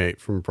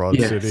roommate from Broad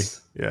City.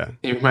 Yeah,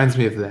 he reminds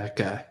me of that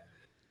guy.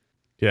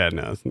 Yeah,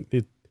 no, it's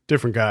a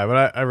different guy,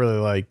 but I really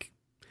like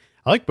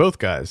both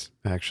guys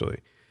actually.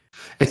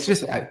 It's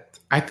just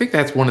I think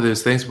that's one of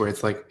those things where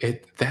it's like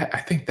I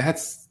think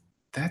that's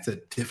a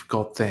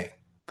difficult thing.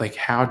 Like,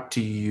 how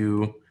do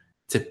you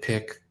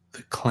depict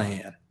the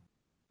Klan?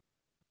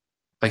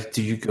 Like,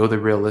 do you go the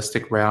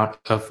realistic route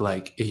of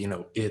like,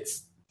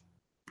 it's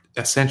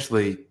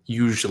essentially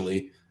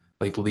usually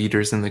like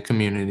leaders in the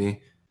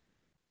community,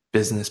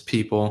 business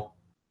people,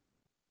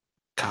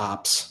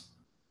 cops,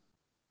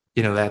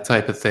 that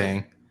type of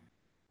thing,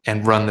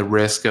 and run the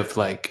risk of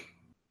like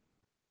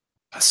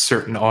a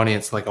certain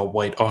audience, like a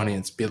white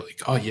audience, be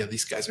like, oh yeah,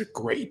 these guys are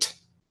great?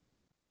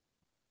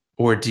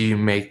 Or do you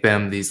make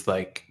them these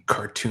like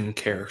cartoon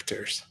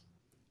characters?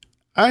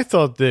 I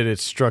thought that it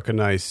struck a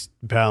nice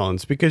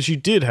balance because you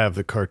did have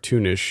the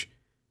cartoonish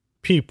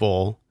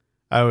people.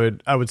 I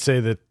would say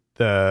that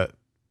the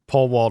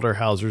Paul Walter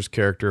Hauser's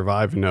character of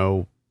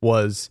Ivanhoe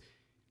was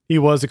a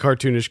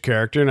cartoonish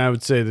character, and I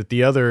would say that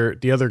the other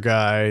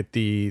guy,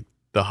 the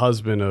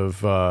husband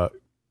of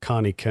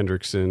Connie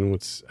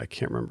Kendrickson, I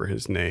can't remember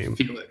his name.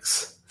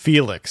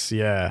 Felix,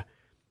 yeah.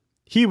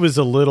 He was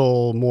a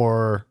little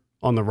more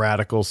on the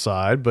radical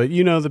side, but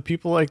the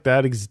people like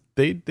that,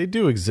 they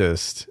do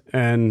exist.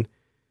 And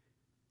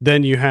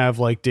then you have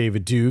like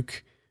David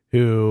Duke,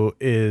 who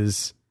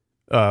is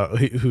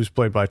who's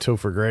played by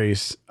Topher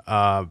Grace,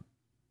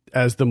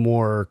 as the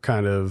more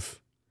kind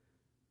of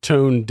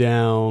toned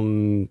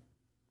down,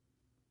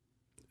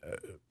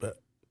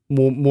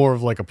 more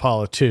of like a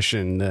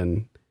politician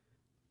than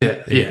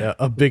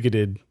a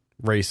bigoted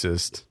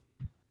racist.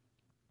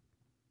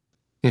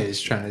 Yeah,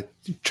 he's trying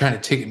to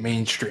take it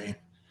mainstream.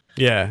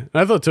 Yeah, and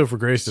I thought Topher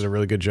Grace did a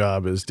really good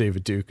job as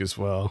David Duke as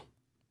well.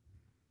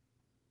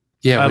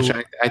 Yeah, which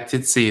I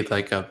did see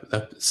like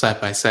a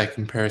side-by-side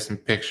comparison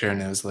picture,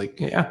 and it was like,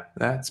 yeah,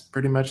 that's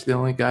pretty much the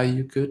only guy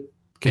you could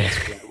cast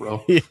for that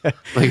role. Yeah.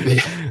 Like they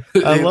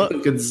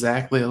look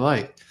exactly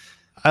alike.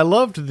 I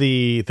loved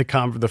the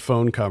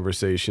phone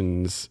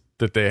conversations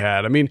that they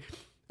had. I mean,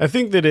 I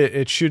think that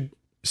it should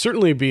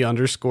certainly be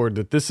underscored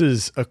that this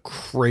is a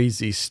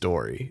crazy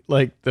story.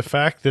 Like, the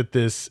fact that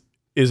this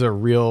is a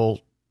real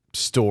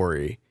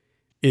story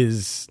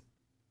is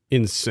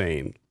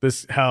insane.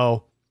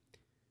 How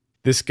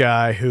this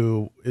guy,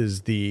 who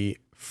is the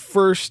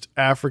first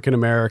African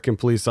American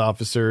police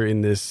officer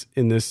in this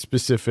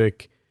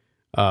specific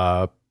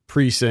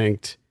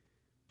precinct,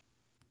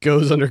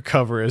 goes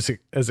undercover as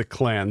a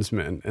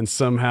Klansman and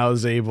somehow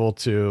is able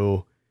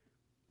to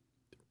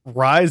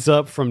rise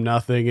up from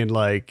nothing and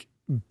like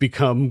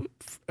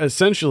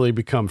essentially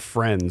become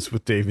friends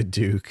with David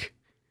Duke,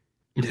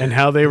 and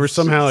how they were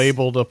somehow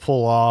able to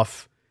pull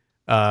off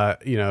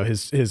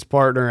his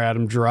partner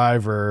Adam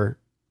Driver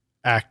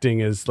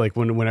acting as like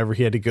whenever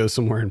he had to go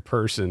somewhere in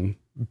person,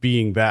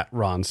 being that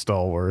Ron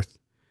Stallworth.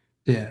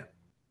 Yeah.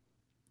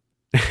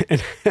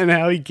 And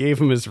how he gave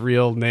him his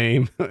real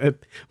name when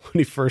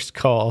he first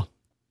called.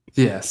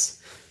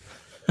 Yes.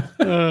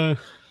 There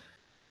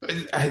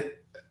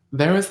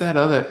was that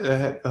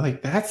other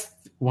like, that's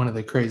one of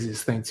the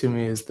craziest thing to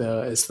me is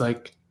it's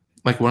like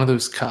one of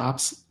those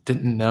cops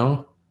didn't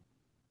know.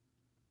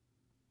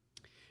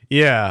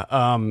 Yeah.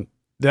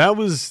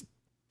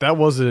 That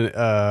wasn't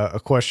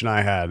a question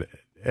I had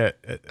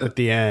at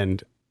the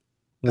end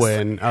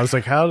when I was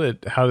like, how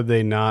did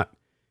they not?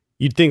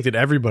 You'd think that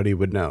everybody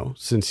would know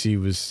since he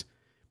was,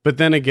 but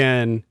then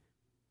again,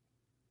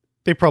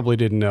 they probably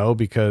didn't know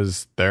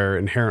because they're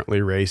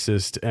inherently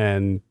racist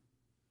and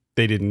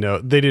they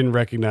didn't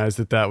recognize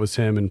that was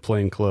him in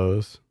plain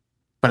clothes.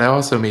 But I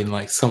also mean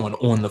like someone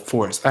on the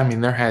force. I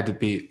mean, there had to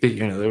be,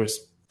 there was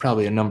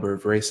probably a number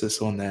of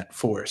racists on that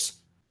force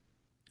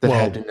that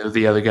had to know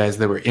the other guys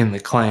that were in the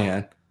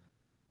Klan.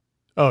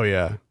 Oh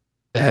yeah.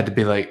 They had to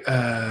be like,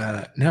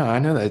 no, I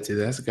know that dude.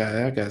 That's a guy.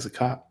 That guy's a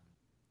cop.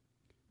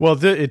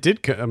 Well, it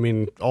did. I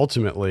mean,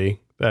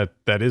 ultimately,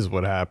 that is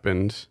what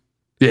happened.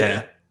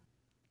 Yeah.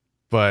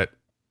 But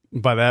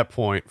by that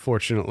point,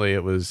 fortunately,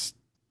 it was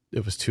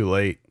too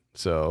late.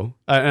 So,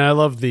 and I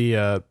love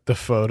the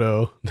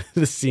photo,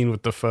 the scene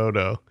with the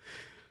photo.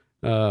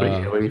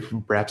 When he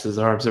wraps his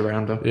arms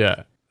around him.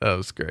 Yeah, that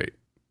was great.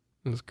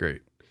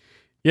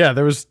 Yeah,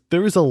 there was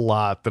a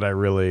lot that I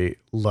really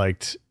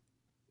liked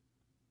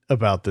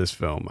about this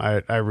film.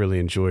 I really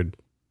enjoyed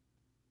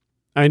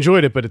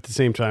it, but at the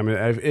same time,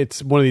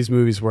 it's one of these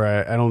movies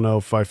where I don't know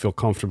if I feel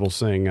comfortable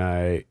saying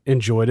I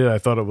enjoyed it. I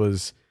thought it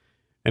was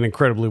an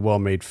incredibly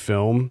well-made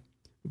film,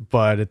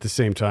 but at the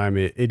same time,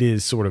 it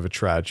is sort of a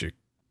tragic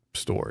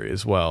story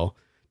as well,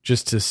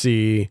 just to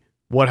see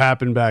what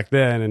happened back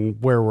then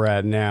and where we're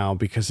at now,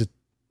 because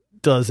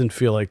doesn't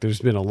feel like there's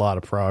been a lot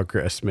of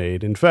progress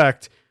made. In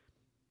fact,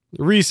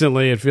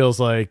 recently it feels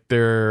like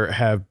there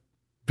have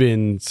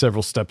been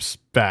several steps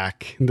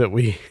back that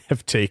we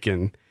have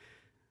taken.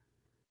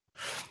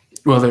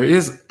 Well, there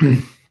is,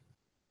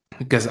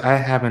 because I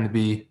happen to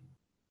be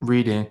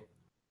reading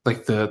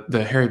like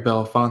the Harry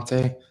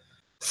Belafonte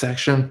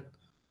section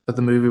of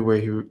the movie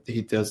where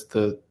he gives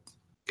the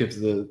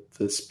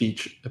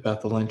speech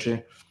about the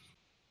lynching.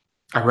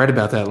 I read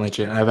about that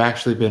lynching. I've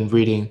actually been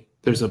reading.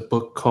 There's a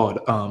book called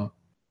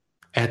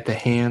 "At the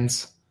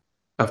Hands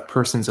of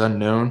Persons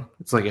Unknown."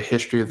 It's like a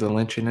history of the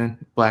lynching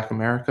in Black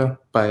America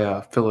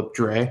by Philip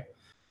Dre.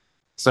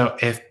 So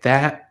if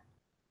that,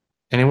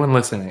 anyone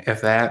listening,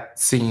 if that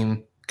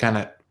scene kind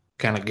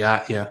of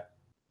got you,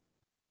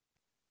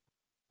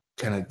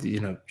 kind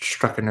of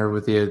struck a nerve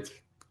with you,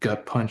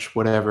 gut punch,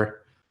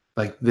 whatever,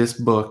 like this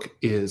book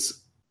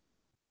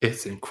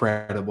it's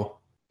incredible.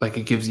 Like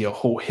it gives you a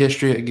whole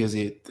history.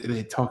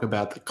 They talk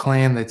about the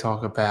Klan. They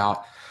talk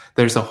about,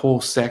 there's a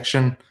whole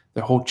section,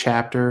 the whole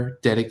chapter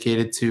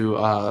dedicated to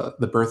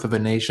The Birth of a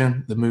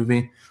Nation, the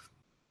movie,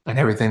 and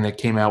everything that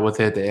came out with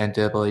it, the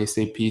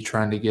NAACP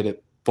trying to get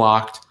it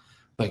blocked.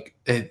 Like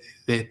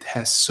it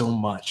has so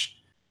much.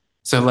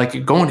 So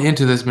like going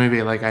into this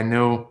movie, like I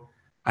know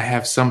I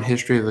have some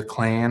history of the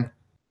Klan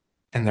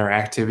and their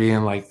activity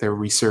and like their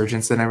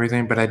resurgence and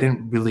everything, but I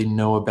didn't really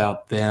know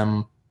about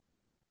them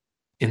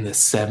in the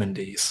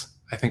 70s.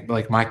 I think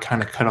like my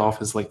kind of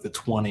cutoff is like the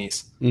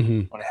 20s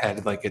when it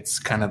had like its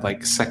kind of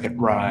like second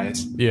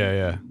rise.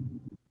 Yeah.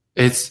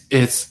 It's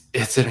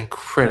an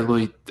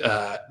incredibly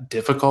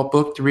difficult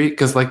book to read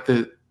because like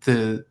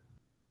the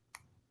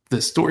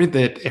story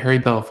that Harry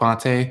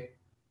Belafonte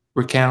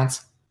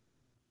recounts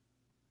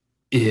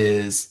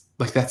is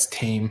like, that's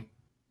tame.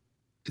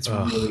 It's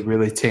really,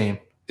 really tame.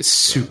 It's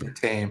super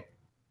tame.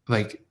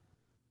 Like,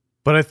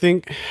 but I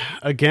think,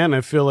 again,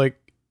 I feel like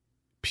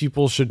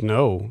people should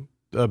know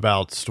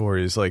about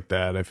stories like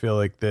that. I feel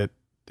like that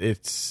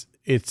it's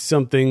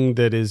something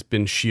that has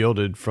been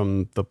shielded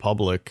from the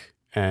public.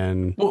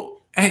 And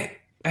well,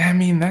 I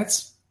mean,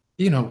 that's,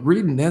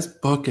 reading this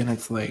book and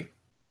it's like,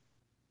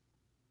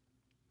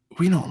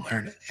 we don't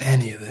learn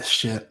any of this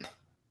shit.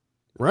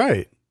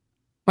 Right.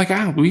 Like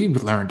we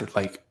learned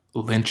like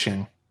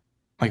lynching.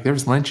 Like there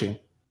was lynching.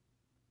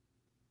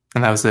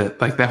 And that was it.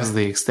 Like that was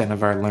the extent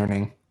of our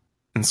learning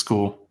in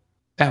school.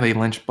 Yeah, they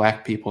lynch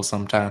black people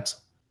sometimes.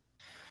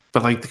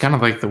 But like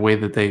the way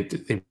that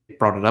they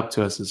brought it up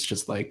to us is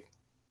just like,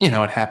 it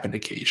happened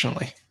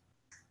occasionally.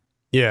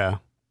 Yeah.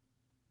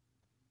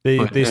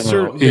 They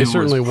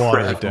certainly water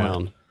it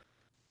down.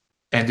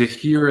 And to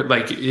hear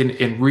like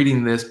in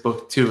reading this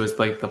book too is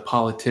like the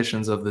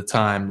politicians of the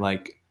time,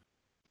 like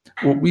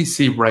what we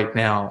see right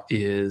now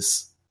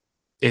is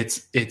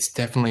it's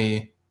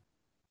definitely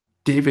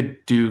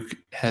David Duke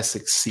has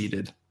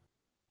succeeded,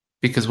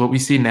 because what we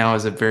see now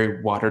is a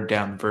very watered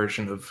down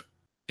version of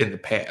in the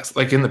past.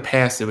 Like in the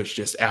past, it was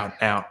just out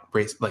and out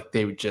race. Like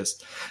they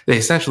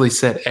essentially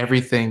said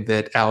everything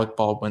that Alec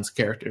Baldwin's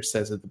character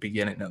says at the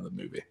beginning of the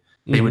movie.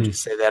 They would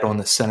just say that on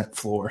the Senate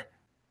floor.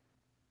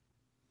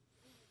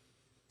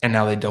 And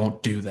now they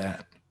don't do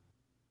that.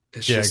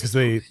 Because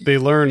they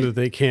learned that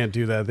they can't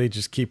do that. They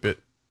just keep it.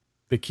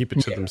 They keep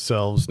it to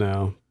themselves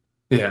now.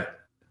 Yeah.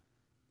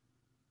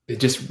 They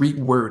just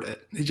reword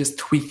it. They just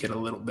tweak it a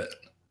little bit.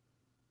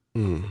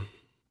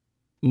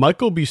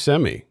 Michael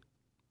Buscemi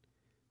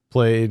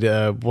played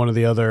one of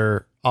the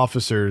other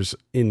officers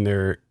in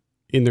their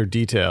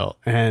detail,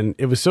 and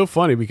it was so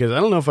funny because I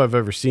don't know if I've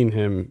ever seen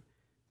him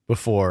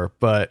before,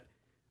 but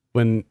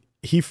when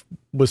he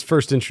was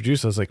first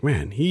introduced, I was like,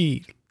 man,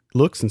 he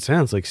looks and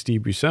sounds like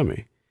Steve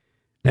Buscemi.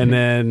 And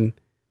then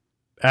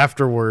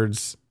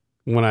afterwards,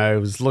 when I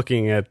was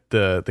looking at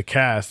the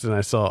cast and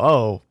I saw,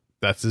 oh,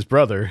 that's his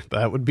brother,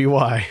 that would be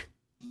why.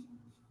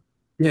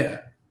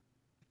 Yeah.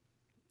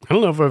 I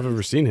don't know if I've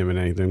ever seen him in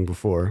anything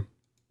before.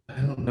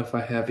 I don't know if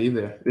I have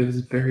either. It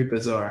was very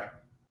bizarre.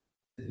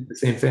 The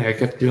same thing. I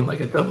kept doing like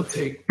a double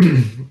take.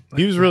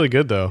 He was really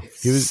good though.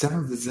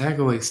 Sounds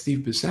exactly like Steve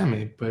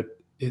Buscemi, but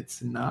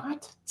it's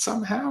not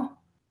somehow.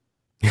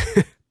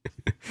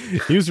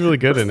 He was really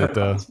good in it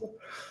though. Possible?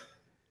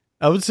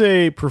 I would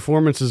say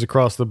performances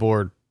across the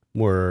board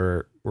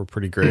were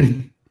pretty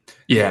great.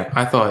 Yeah,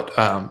 I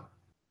thought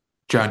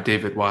John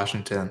David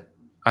Washington,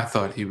 I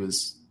thought he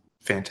was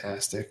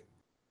fantastic.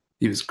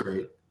 He was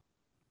great.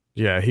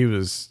 Yeah, he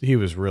was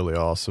really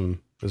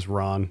awesome as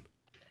Ron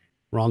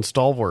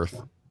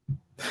Stallworth.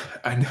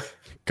 I know.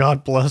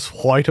 God bless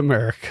white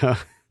America.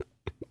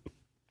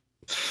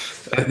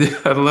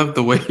 I love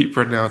the way he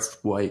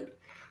pronounced white.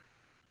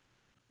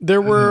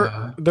 There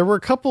were a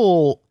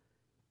couple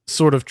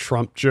sort of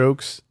Trump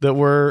jokes that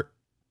were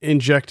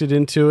injected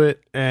into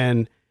it,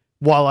 and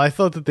while I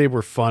thought that they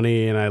were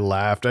funny and I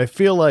laughed, I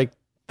feel like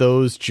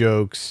those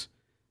jokes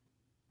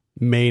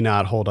may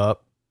not hold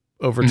up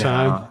over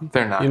time.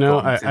 They're not.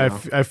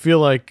 I feel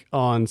like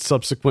on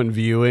subsequent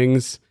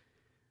viewings,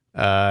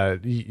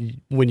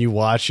 when you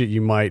watch it,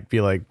 you might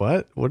be like,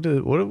 "What? What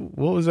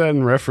was that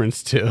in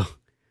reference to?"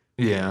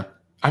 Yeah,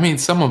 I mean,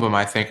 some of them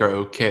I think are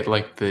okay,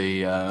 like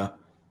the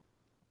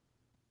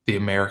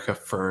America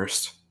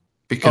First,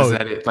 because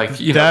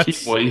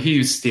he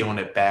was stealing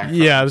it back.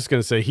 Yeah, I was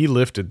gonna say he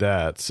lifted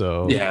that.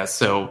 So yeah,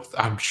 so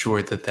I'm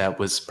sure that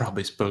was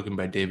probably spoken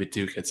by David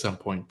Duke at some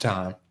point in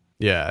time.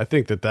 Yeah, I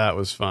think that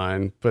was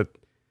fine, but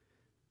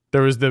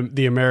there was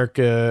the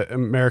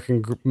American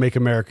Make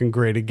American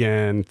Great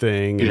Again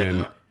thing,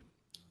 and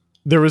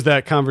there was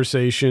that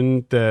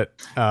conversation that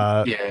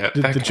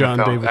that John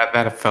David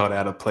that felt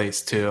out of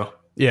place too.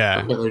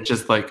 Yeah, where they're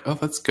just like, oh,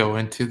 let's go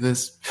into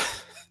this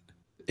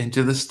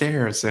into the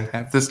stairs and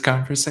have this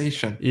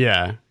conversation.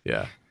 Yeah,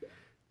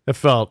 it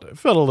felt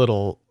a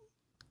little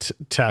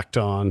tacked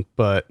on,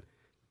 but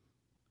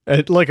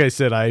like I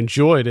said, I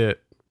enjoyed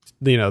it.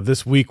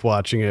 This week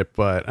watching it,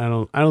 but I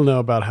don't know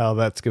about how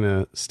that's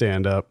gonna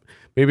stand up.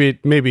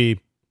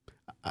 Maybe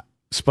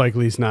Spike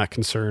Lee's not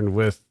concerned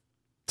with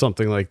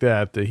something like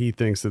that he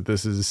thinks that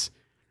this is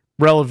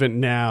relevant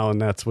now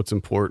and that's what's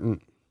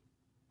important.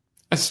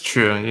 That's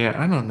true. Yeah,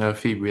 I don't know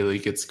if he really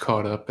gets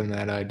caught up in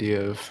that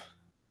idea of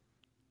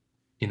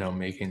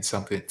making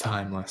something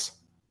timeless.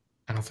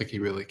 I don't think he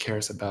really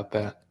cares about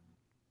that.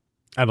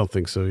 I don't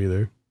think so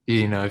either.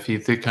 If you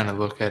kind of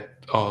look at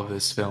all of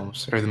his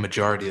films, or the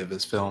majority of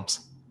his films,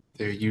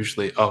 they're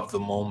usually of the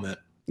moment.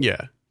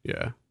 Yeah,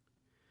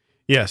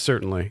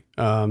 certainly.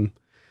 Any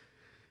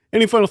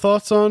final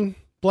thoughts on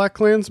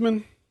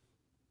BlacKkKlansman?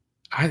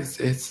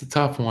 It's a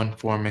tough one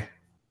for me.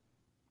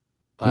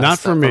 Not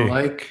for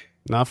me.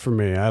 Not for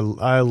me.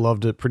 I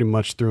loved it pretty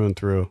much through and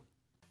through.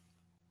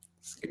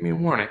 Just give me a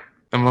warning.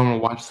 I'm going to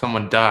watch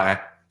someone die.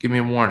 Give me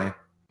a warning.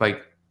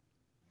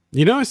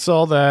 I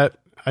saw that.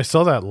 I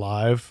saw that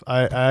live.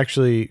 I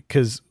actually,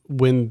 because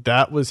when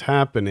that was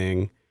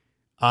happening,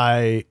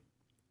 I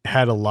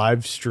had a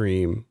live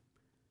stream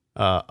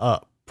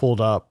pulled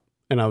up,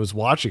 and I was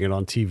watching it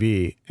on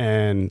TV.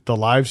 And the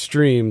live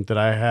stream that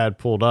I had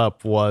pulled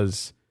up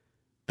was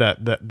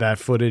that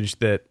footage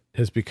that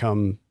has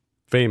become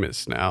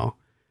famous now.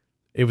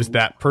 It was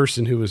that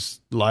person who was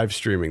live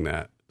streaming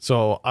that.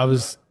 So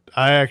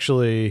I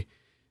actually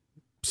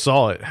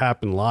saw it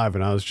happen live,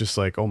 and I was just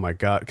like, oh my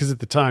God. Because at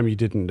the time you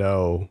didn't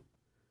know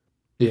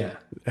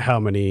how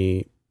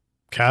many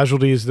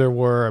casualties there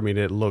were. I mean,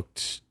 it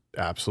looked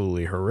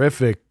absolutely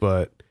horrific,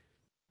 but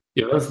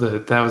that was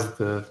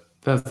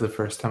the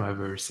first time I've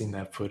ever seen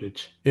that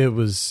footage. It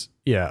was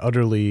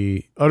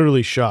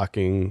utterly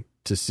shocking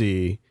to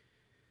see,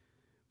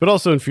 but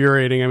also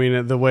infuriating. I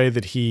mean, the way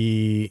that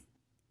he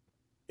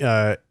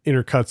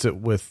intercuts it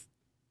with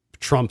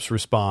Trump's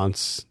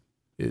response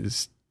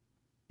is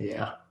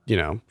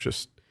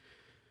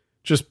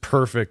just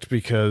perfect,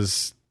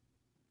 because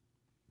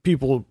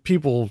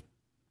people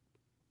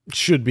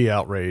should be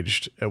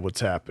outraged at what's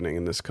happening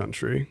in this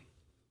country.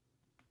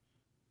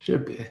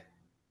 Should be.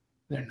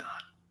 They're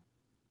not.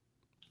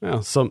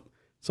 Well, some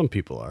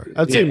people are.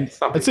 I'd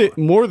say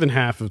more than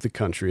half of the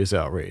country is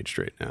outraged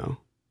right now.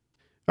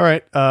 All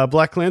right,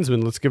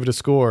 BlacKkKlansman, let's give it a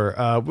score.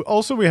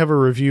 Also, we have a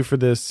review for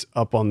this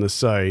up on the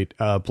site.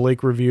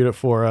 Blake reviewed it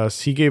for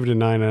us. He gave it a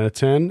 9 out of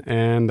 10,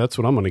 and that's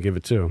what I'm going to give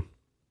it to.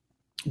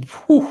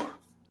 Whew.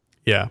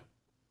 Yeah.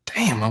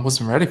 Damn, I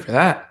wasn't ready for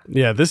that.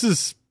 Yeah, this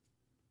is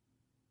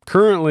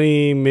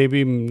currently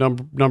maybe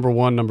number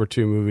one, number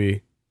two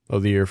movie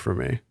of the year for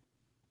me.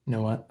 You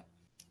know what?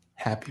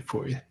 Happy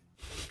for you.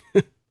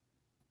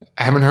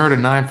 I haven't heard a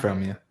 9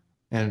 from you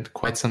in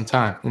quite some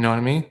time. You know what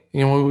I mean?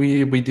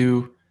 We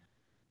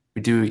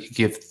do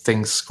give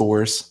things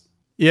scores.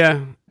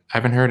 Yeah. I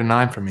haven't heard a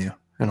 9 from you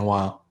in a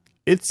while.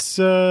 It's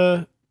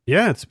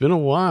it's been a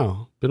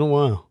while.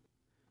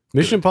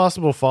 Mission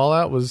Impossible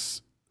Fallout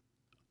was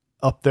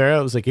up there.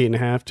 It was like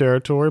 8.5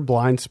 territory.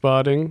 Blind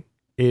Spotting,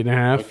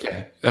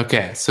 8.5.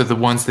 Okay. So the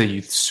ones that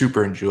you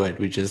super enjoyed,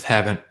 we just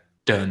haven't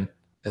done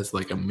as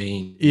like a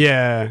main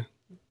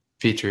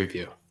feature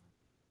review.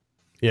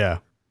 Yeah.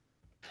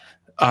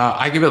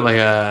 I give it like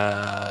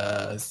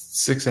a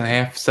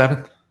 6.5,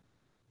 7.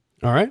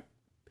 All right.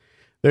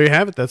 There you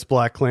have it. That's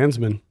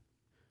BlacKkKlansman. All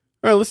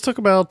right, let's talk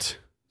about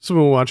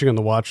someone watching on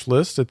the watch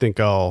list. I think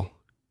I'll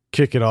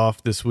kick it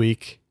off this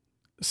week.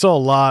 Saw a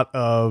lot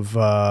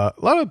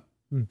of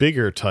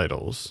bigger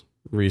titles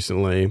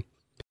recently.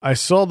 I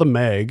saw The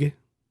Meg,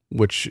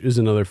 which is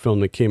another film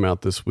that came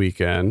out this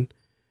weekend.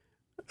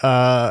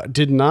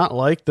 Did not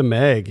like The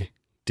Meg.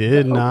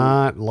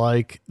 Not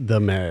like The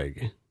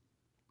Meg.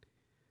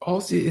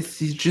 Also, you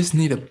just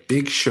need a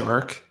big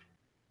shark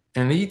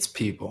and it eats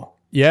people.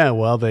 Yeah,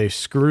 well, they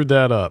screwed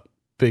that up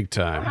big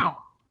time.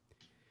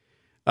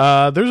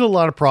 Wow. There's a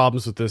lot of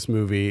problems with this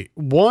movie.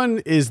 One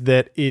is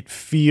that it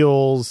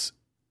feels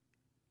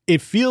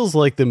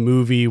like the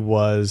movie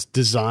was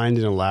designed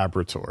in a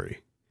laboratory,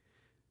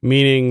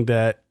 meaning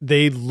that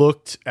they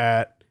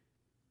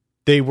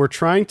were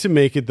trying to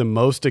make it the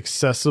most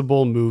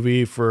accessible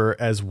movie for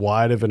as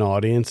wide of an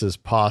audience as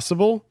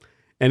possible.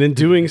 And in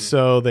doing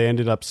so, they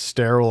ended up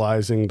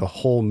sterilizing the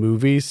whole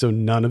movie. So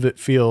none of it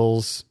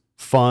feels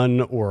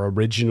fun or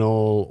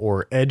original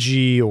or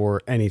edgy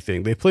or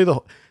anything. They play the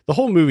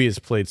whole movie is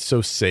played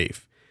so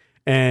safe.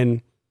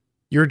 And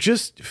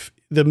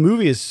the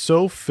movie is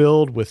so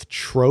filled with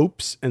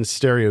tropes and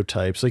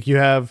stereotypes. Like you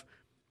have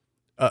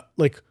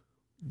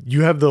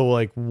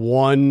the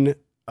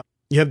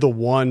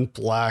one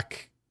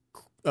black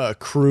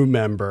crew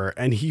member,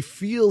 and he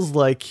feels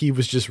like he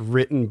was just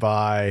written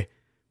by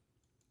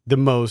the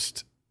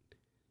most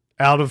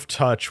out of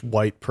touch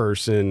white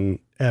person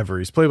ever.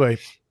 He's played by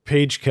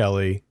Paige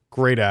Kelly,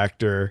 great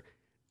actor,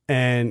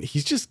 and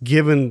he's just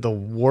given the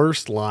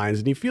worst lines,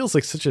 and he feels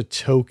like such a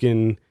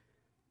token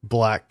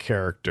black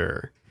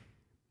character.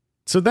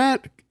 So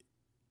that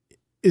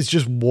is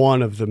just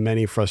one of the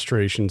many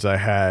frustrations I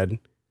had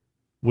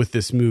with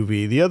this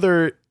movie. The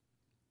other,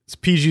 it's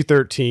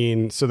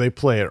PG-13, so they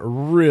play it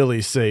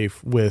really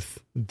safe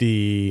with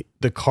the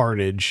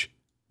carnage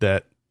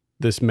that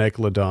this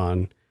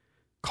megalodon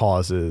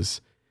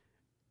causes.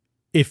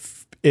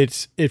 If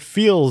it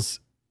feels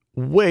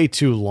way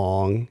too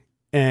long,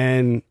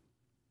 and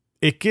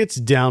it gets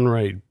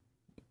downright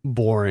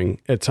boring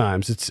at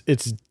times.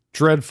 It's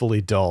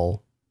dreadfully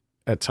dull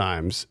at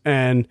times,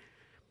 and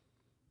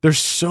there's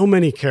so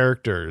many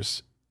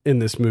characters in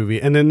this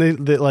movie. And then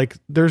they like,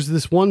 there's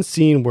this one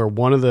scene where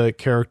one of the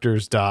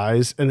characters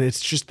dies, and it's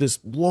just this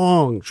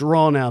long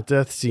drawn out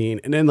death scene.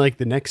 And then like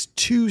the next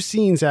two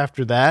scenes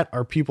after that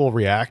are people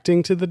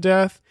reacting to the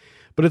death.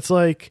 But it's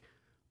like,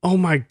 oh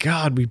my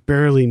God, we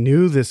barely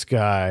knew this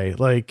guy.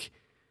 Like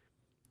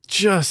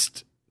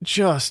just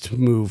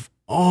move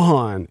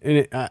on.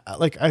 And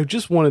I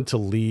just wanted to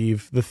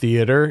leave the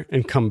theater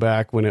and come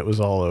back when it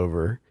was all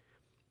over.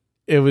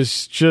 It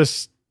was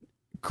just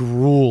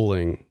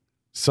grueling.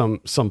 Some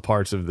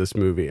parts of this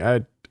movie.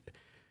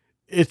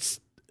 There's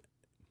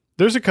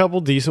a couple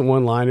decent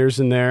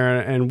one-liners in there,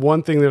 and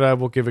one thing that I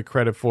will give it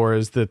credit for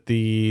is that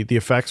the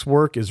effects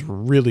work is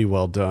really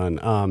well done.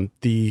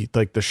 The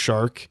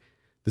shark,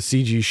 the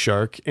CG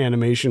shark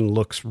animation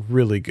looks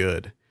really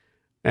good,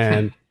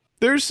 and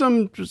there's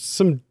some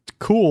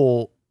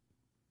cool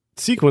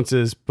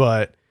sequences,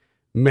 but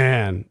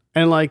man,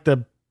 and like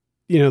the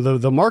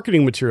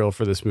marketing material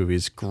for this movie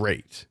is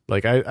great.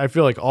 Like I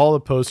feel like all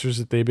the posters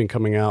that they've been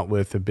coming out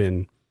with have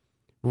been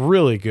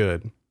really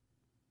good,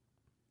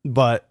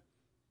 but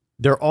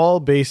they're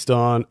all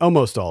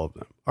almost all of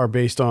them are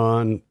based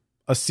on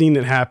a scene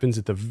that happens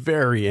at the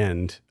very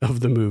end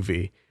of the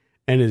movie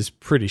and is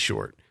pretty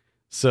short.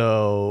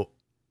 So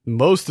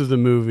most of the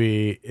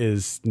movie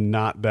is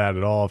not that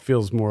at all. It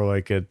feels more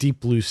like a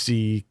Deep Blue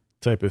Sea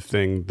type of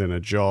thing than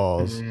a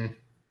Jaws. Mm-hmm.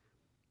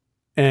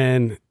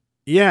 And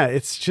yeah,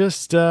 it's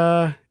just,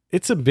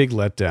 it's a big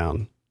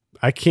letdown.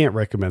 I can't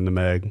recommend The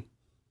Meg.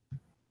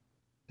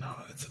 No,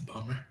 that's a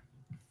bummer.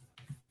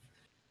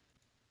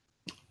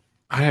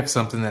 I have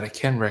something that I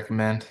can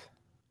recommend,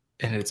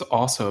 and it's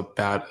also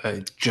about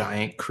a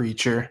giant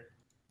creature,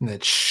 and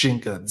that's Shin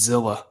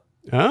Godzilla.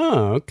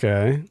 Oh,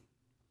 okay.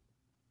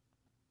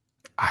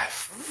 I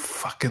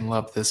fucking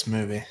love this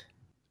movie.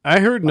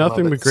 I heard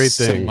nothing but great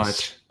things. So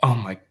much. Oh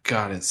my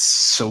God, it's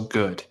so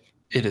good.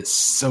 It is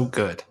so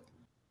good.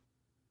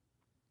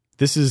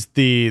 This is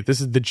the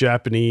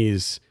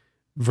Japanese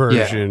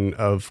version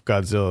of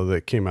Godzilla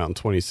that came out in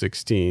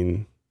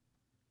 2016.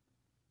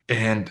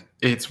 And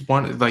it's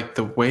one, like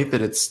the way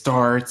that it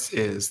starts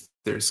is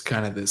there's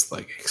kind of this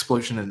like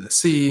explosion in the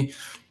sea,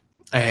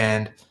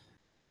 and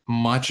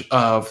much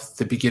of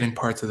the beginning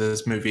parts of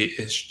this movie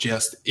is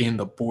just in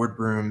the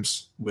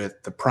boardrooms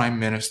with the prime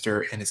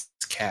minister and his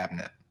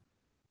cabinet.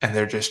 And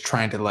they're just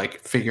trying to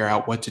like figure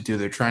out what to do.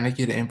 They're trying to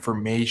get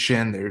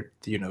information. They're,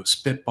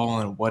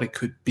 spitballing what it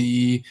could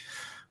be,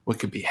 what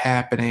could be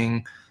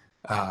happening,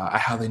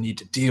 how they need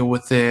to deal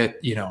with it,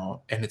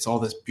 and it's all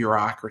this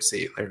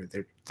bureaucracy.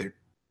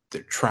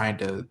 They're trying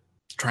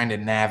to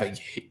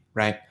navigate,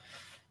 right?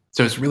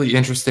 So it's really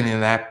interesting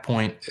in that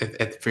point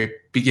at the very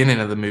beginning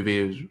of the movie.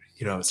 It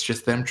was, it's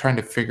just them trying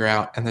to figure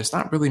out, and there's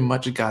not really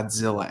much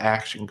Godzilla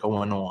action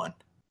going on.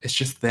 It's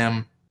just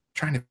them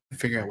trying to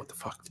figure out what the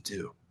fuck to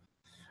do.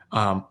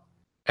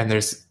 And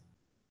there's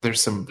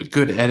some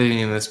good editing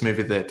in this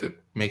movie that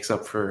makes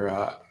up for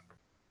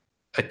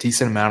a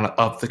decent amount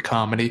of the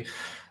comedy.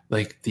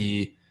 Like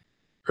the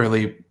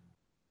early,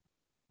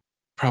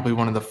 probably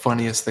one of the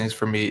funniest things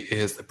for me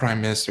is the prime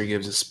minister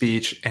gives a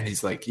speech, and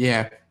he's like,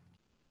 yeah,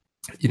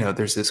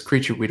 there's this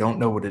creature, we don't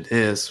know what it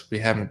is. We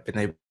haven't been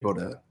able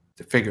to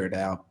figure it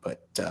out,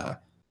 but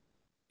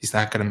he's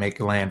not going to make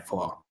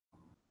landfall.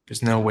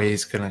 There's no way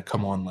he's going to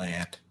come on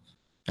land.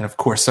 And of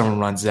course, someone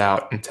runs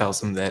out and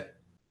tells him that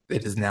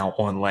it is now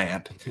on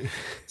land.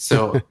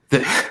 So,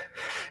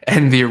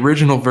 the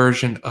original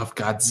version of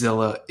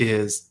Godzilla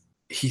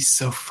he's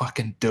so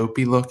fucking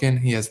dopey looking.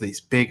 He has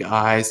these big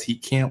eyes. He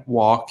can't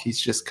walk. He's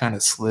just kind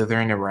of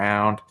slithering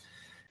around,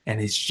 and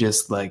he's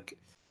just like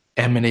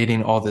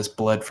emanating all this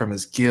blood from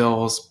his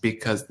gills,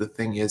 because the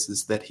thing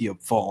is that he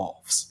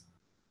evolves.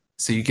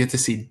 So you get to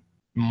see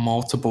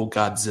multiple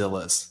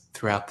Godzillas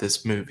throughout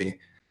this movie.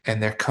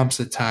 And there comes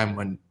a time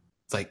when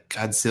like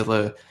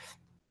Godzilla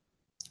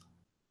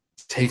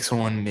takes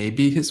on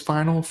maybe his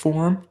final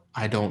form.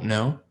 I don't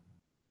know.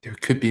 There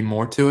could be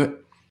more to it.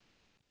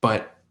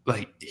 But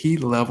like he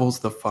levels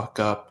the fuck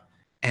up.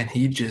 and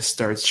he just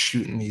starts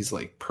shooting these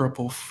like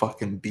purple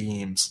fucking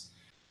beams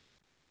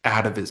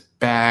out of his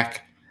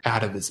back,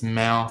 out of his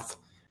mouth,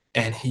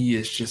 and he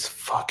is just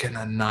fucking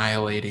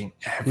annihilating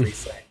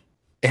everything.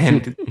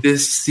 And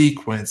this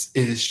sequence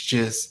is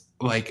just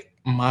like,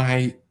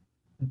 my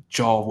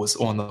jaw was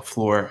on the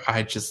floor.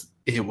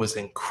 It was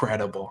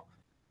incredible.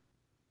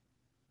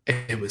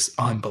 It was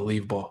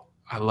unbelievable.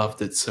 I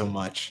loved it so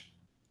much.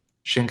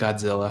 Shin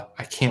Godzilla.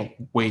 I can't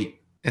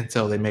wait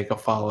until they make a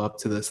follow-up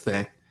to this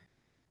thing.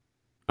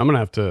 I'm gonna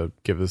have to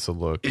give this a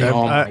look.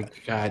 My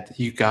God,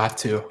 you got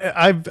to.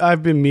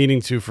 I've been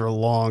meaning to for a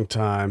long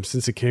time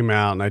since it came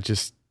out, and I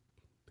just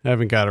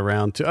haven't got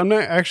around to. I'm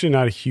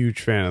not a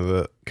huge fan of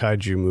the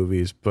kaiju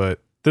movies, but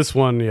this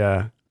one,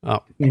 yeah.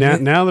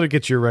 Now that it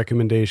gets your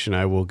recommendation,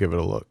 I will give it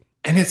a look.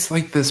 And it's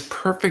like this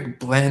perfect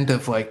blend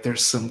of like,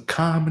 there's some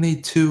comedy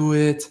to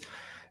it.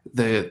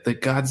 The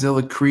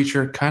Godzilla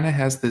creature kind of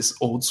has this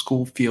old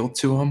school feel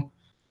to him,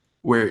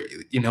 where,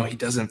 you know, he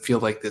doesn't feel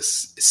like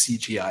this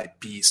CGI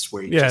beast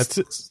where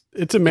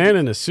it's a man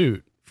in a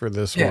suit for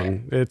this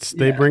one.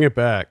 They bring it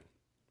back.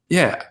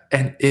 Yeah,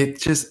 and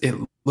it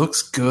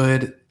looks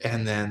good,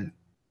 and then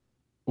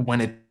when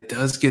it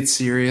does get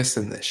serious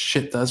and the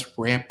shit does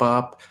ramp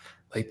up,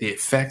 like the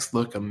effects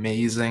look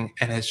amazing,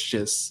 and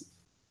it's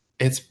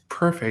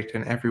perfect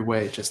in every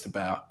way, just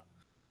about.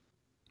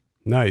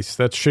 Nice.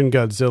 That's Shin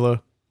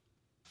Godzilla.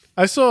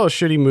 I saw a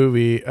shitty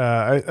movie.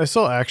 I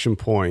saw Action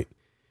Point.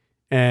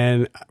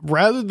 And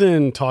rather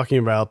than talking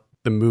about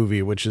the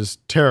movie, which is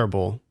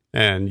terrible,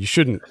 and you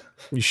shouldn't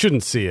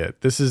see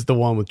it. This is the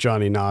one with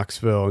Johnny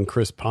Knoxville and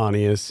Chris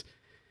Pontius.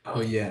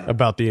 Oh yeah,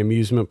 about the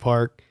amusement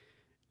park.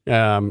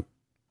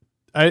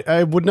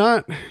 I would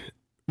not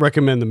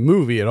recommend the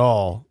movie at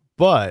all,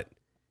 but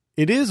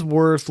it is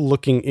worth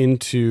looking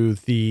into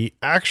the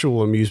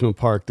actual amusement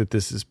park that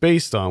this is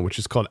based on, which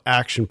is called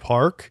Action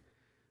Park,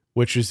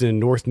 which is in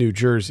North New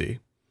Jersey.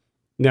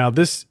 Now,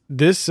 this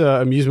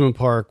amusement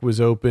park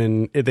was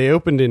open. They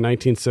opened in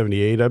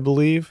 1978, I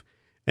believe,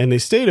 and they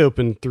stayed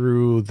open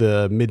through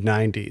the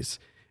mid-90s.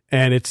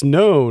 And it's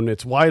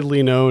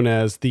widely known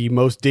as the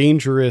most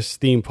dangerous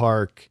theme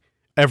park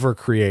ever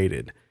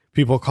created.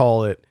 People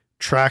call it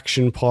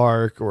Traction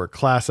Park or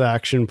Class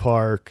Action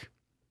Park.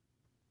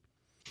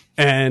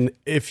 And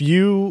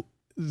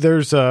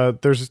there's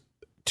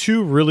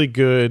two really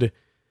good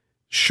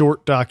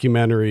short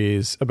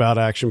documentaries about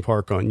Action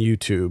Park on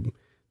YouTube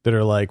that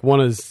are like,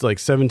 one is like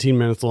 17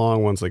 minutes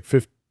long, one's like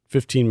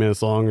 15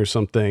 minutes long or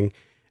something.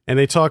 And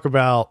they talk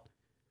about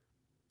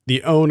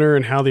the owner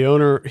and how the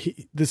owner,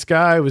 this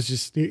guy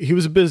was he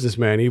was a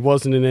businessman. He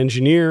wasn't an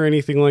engineer or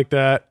anything like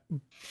that.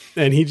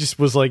 And he just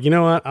was like, you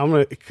know what?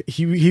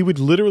 He would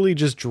literally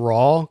just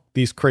draw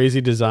these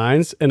crazy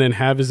designs and then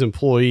have his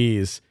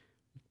employees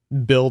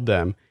build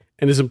them.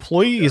 And his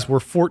employees were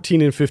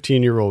 14 and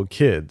 15-year-old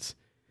kids.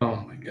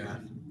 Oh my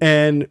God.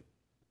 And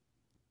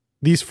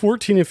these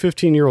 14 and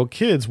 15-year-old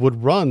kids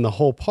would run the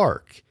whole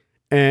park.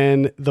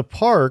 And the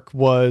park it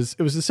was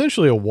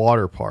essentially a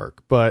water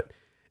park, but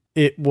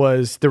there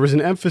was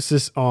an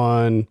emphasis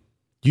on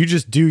you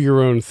just do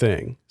your own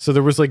thing. So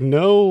there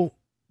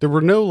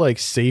were no like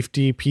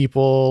safety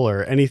people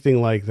or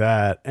anything like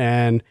that.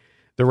 And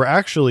there were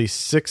actually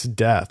 6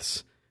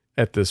 deaths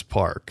at this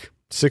park.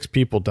 6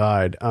 people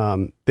died.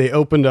 They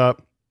opened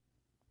up,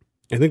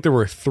 I think there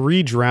were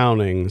 3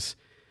 drownings.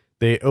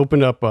 They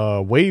opened up a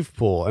wave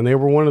pool, and they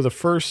were one of the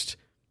first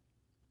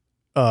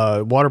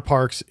water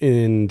parks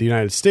in the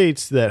United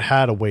States that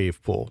had a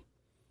wave pool.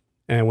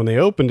 And when they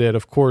opened it,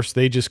 of course,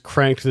 they just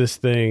cranked this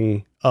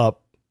thing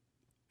up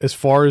as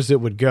far as it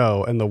would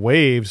go. And the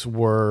waves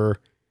were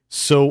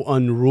so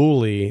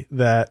unruly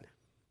that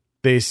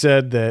they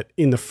said that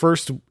in the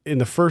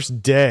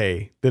first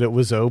day that it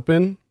was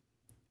open,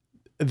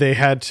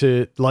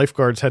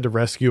 lifeguards had to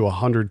rescue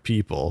 100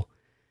 people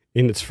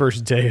in its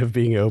first day of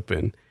being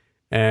open.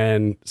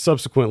 And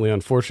subsequently,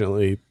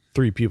 unfortunately,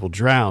 3 people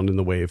drowned in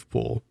the wave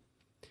pool.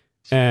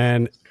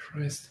 And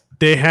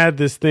they had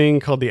this thing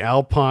called the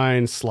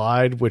Alpine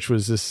Slide, which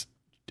was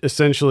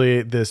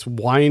essentially this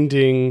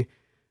winding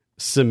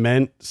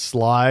cement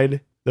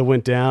slide that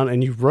went down,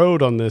 and you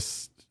rode on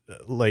this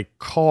little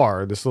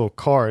car,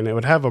 and it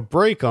would have a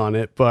brake on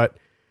it, but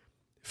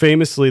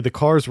famously the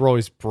cars were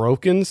always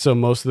broken, so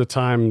most of the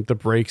time the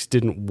brakes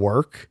didn't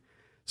work.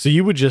 So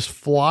you would just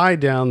fly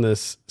down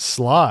this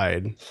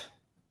slide,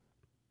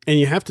 and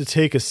you have to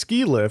take a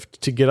ski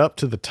lift to get up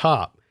to the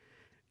top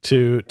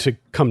to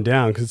come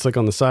down, because it's like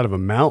on the side of a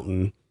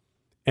mountain.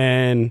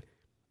 And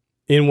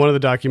in one of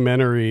the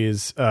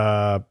documentaries,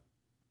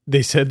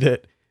 they said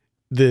that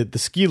the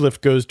ski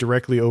lift goes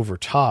directly over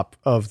top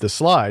of the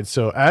slide.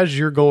 So as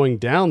you're going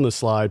down the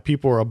slide,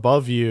 people are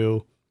above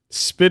you,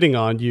 spitting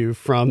on you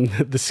from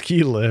the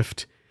ski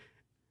lift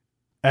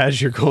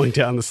as you're going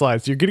down the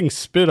slide. So you're getting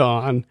spit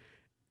on.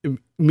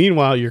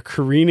 Meanwhile, you're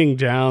careening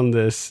down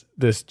this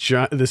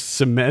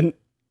cement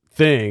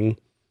thing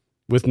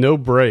with no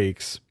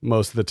brakes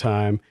most of the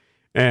time.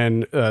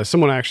 And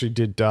someone actually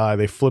did die.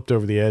 They flipped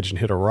over the edge and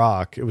hit a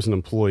rock. It was an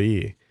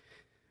employee.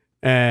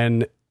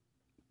 And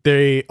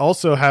they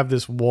also have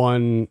this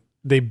one.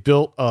 They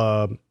built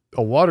a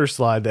water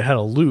slide that had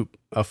a loop,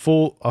 a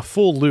full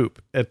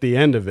loop at the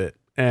end of it.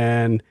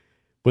 And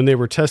when they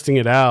were testing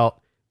it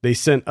out, they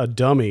sent a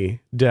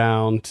dummy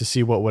down to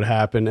see what would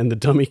happen, and the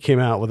dummy came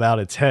out without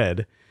its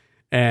head.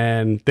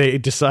 And they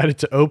decided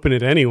to open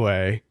it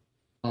anyway.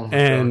 Oh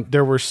and God.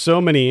 There were so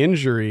many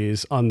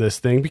injuries on this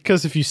thing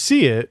because if you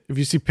see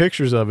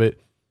pictures of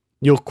it,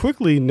 you'll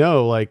quickly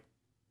know, like,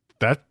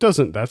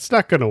 that's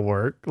not going to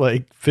work.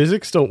 Like,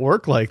 physics don't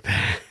work like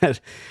that.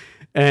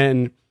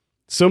 And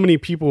so many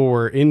people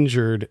were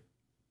injured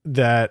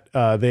that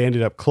they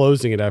ended up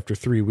closing it after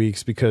 3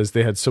 weeks because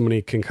they had so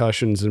many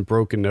concussions and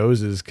broken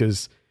noses,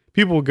 because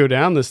people would go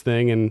down this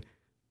thing and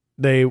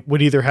they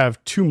would either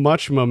have too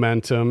much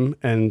momentum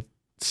and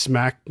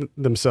smack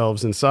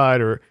themselves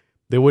inside, or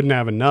they wouldn't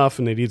have enough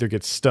and they'd either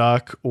get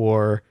stuck,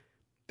 or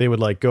they would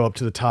like go up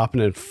to the top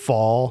and then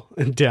fall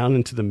and down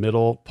into the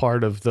middle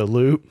part of the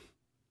loop.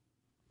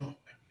 Oh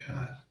my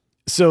God.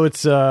 So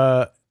it's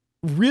a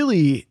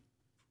really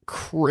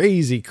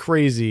crazy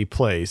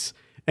place.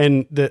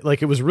 And that,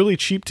 like, it was really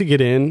cheap to get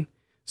in.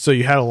 So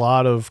you had a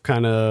lot of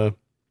kind of,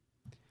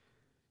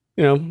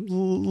 you know,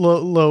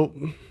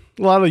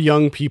 a lot of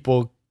young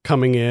people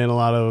coming in, a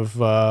lot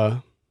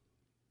of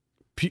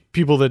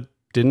people that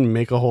didn't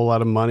make a whole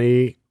lot of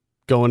money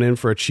going in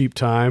for a cheap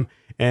time.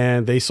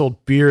 And they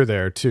sold beer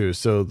there too.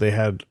 So they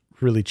had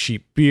really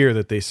cheap beer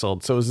that they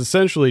sold. So it was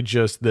essentially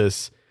just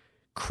this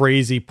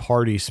crazy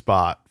party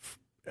spot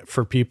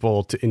for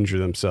people to injure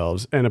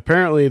themselves. And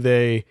apparently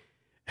they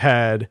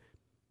had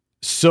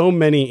so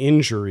many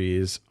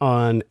injuries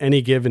on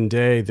any given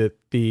day that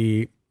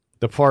the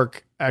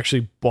park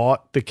actually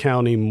bought the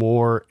county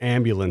more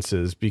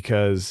ambulances,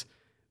 because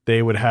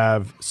they would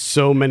have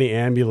so many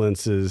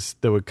ambulances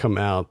that would come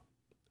out.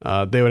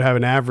 They would have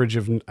an average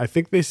of, I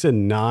think they said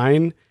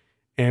 9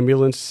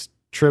 ambulance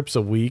trips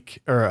a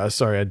week, or a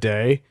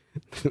day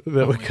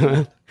that would come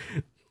out,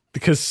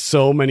 because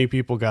so many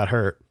people got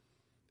hurt.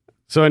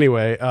 So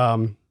anyway,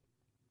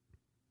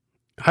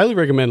 highly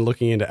recommend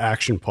looking into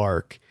Action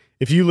Park.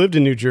 If you lived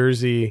in New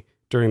Jersey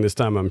during this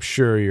time, I'm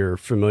sure you're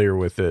familiar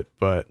with it,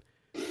 but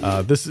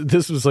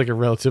this was like a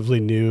relatively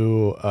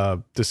new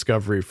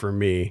discovery for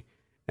me,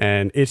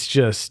 and it's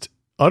just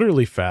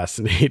utterly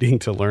fascinating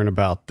to learn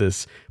about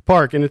this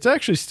park, and it's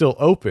actually still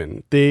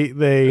open.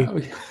 They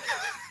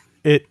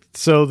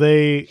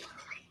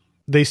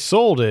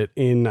sold it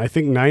in, I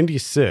think,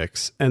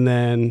 96, and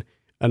then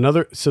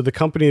so the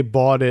company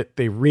bought it,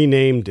 they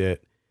renamed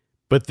it.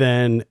 But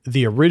then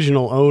the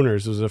original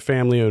owners, it was a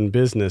family-owned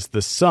business.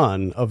 The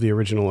son of the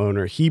original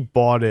owner, he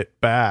bought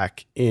it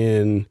back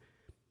in,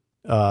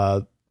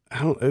 it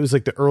was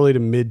like the early to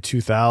mid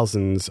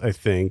 2000s, I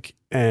think,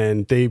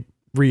 and they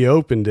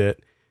reopened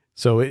it.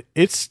 So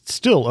it's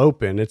still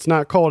open. It's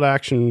not called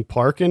Action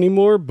Park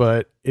anymore,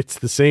 but it's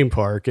the same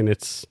park and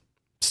it's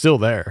still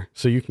there.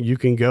 So you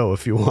can go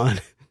if you want.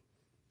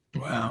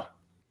 Wow.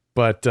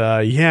 But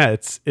yeah,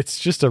 it's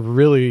just a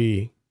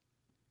really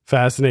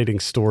fascinating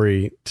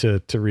story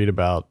to read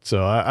about.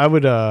 So I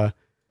would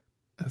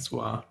that's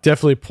wild.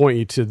 Definitely point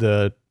you to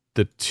the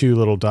 2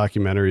 little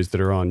documentaries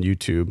that are on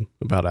YouTube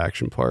about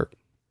Action Park.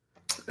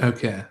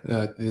 Okay,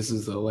 this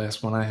is the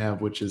last one I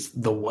have, which is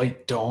The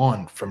White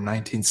Dawn from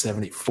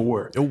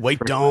 1974. The White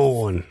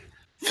Dawn.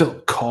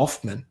 Philip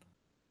Kaufman.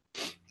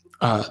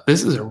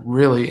 This is a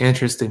really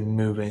interesting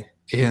movie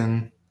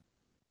in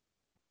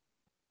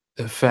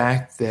the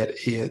fact that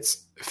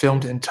it's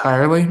filmed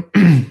entirely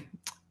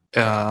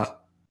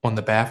on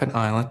the Baffin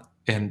Island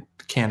in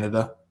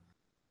Canada,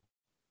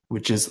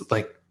 which is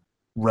like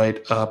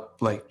right up,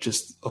 like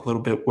just a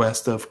little bit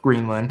west of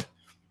Greenland.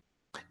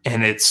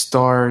 And it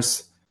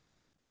stars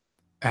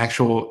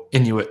actual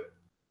Inuit,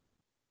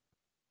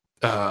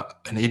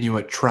 an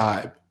Inuit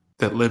tribe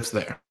that lives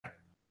there.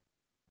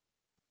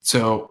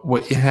 So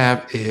what you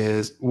have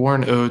is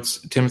Warren Oates,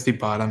 Timothy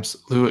Bottoms,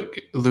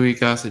 Louis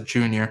Gossett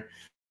Jr.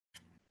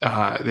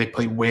 They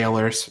play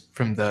whalers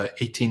from the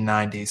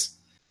 1890s.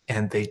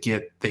 And they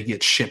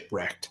get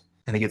shipwrecked,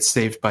 and they get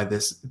saved by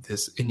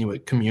this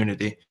Inuit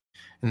community,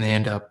 and they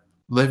end up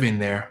living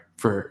there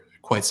for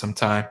quite some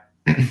time.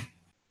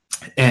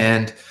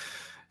 And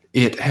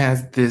it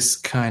has this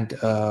kind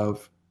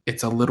of,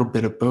 it's a little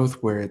bit of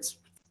both, where it's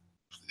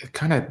a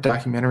kind of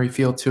documentary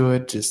feel to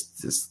it,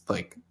 just this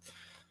like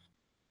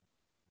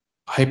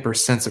hyper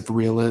sense of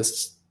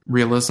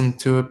realism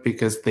to it,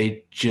 because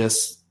they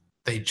just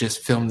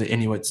film the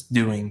Inuits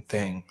doing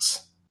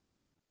things,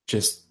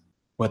 just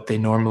what they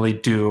normally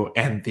do,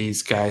 and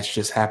these guys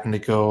just happen to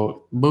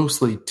go,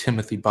 mostly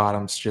Timothy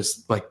Bottoms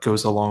just like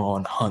goes along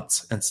on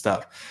hunts and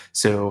stuff.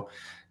 So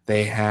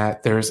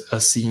there's a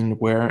scene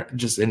where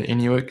just an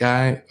Inuit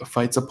guy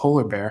fights a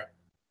polar bear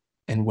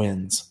and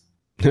wins.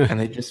 And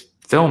they just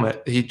film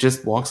it. He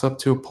just walks up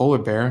to a polar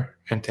bear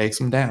and takes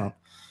him down.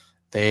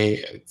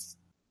 They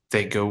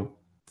go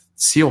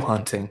seal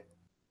hunting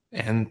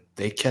and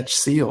they catch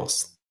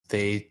seals.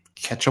 They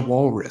catch a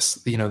walrus.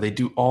 They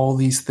do all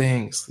these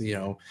things,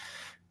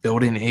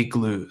 building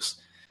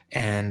igloos.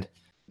 And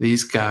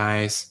these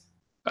guys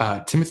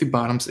Timothy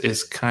Bottoms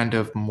is kind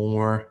of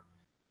more.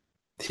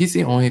 He's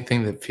the only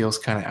thing that feels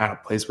kind of out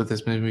of place with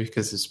this movie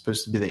because it's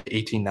supposed to be the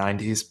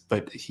 1890s,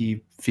 but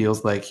he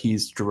feels like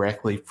he's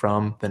directly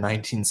from the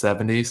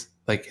 1970s.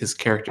 Like his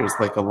character is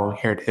like a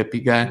long-haired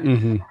hippie guy,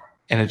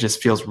 and it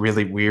just feels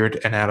really weird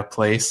and out of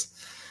place.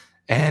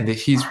 And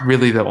he's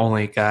really the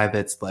only guy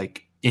that's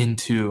like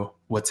into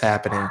what's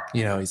happening.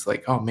 You know, he's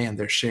like, oh man,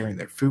 they're sharing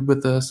their food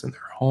with us and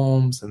their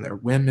homes and their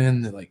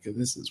women. They're like,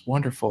 this is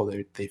wonderful.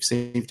 They've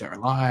saved our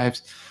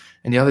lives.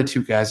 And the other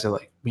two guys are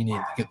like, we need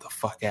to get the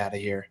fuck out of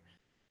here.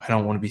 I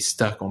don't want to be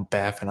stuck on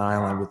Baffin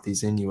Island with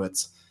these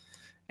Inuits.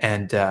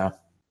 And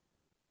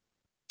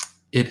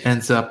it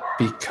ends up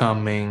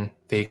becoming,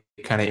 they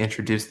kind of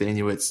introduce the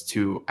Inuits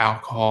to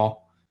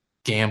alcohol,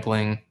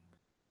 gambling,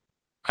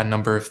 a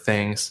number of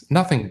things.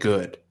 Nothing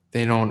good.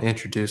 They don't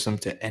introduce them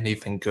to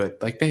anything good.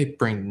 Like they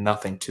bring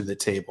nothing to the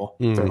table.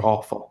 They're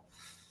awful.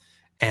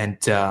 And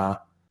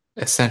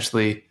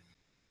essentially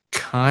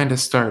kind of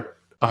start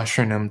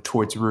ushering them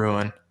towards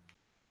ruin.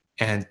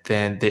 And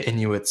then the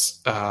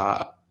Inuits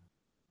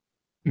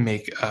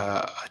make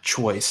a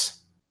choice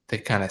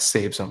that kind of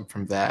saves them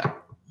from that.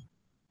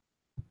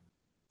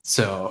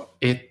 So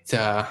it's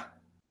a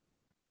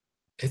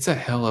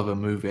hell of a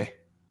movie.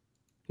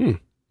 All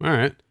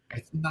right.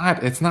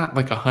 It's not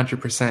like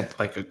 100%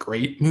 like a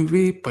great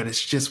movie, but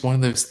it's just one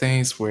of those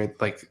things where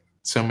like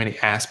so many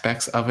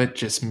aspects of it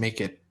just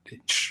make it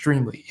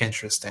extremely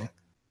interesting.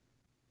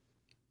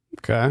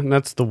 Okay, and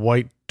that's The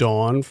White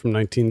Dawn from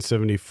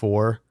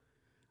 1974.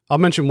 I'll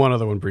mention one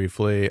other one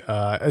briefly.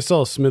 I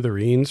saw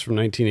Smithereens from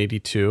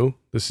 1982.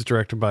 This is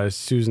directed by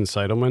Susan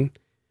Seidelman.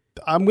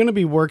 I'm going to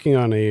be working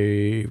on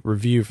a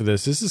review for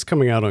this. This is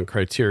coming out on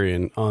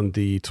Criterion on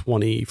the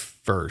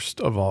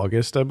 21st of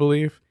August, I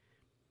believe.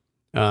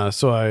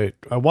 So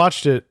I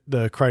watched it,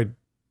 the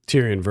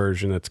Criterion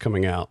version that's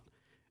coming out.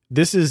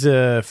 This is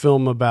a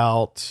film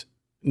about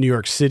New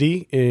York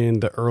City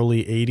in the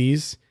early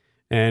 80s.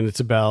 And it's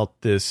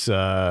about this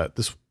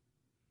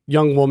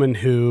young woman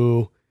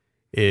who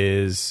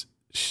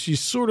she's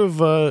sort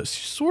of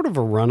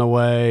a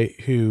runaway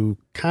who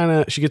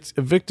she gets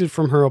evicted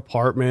from her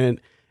apartment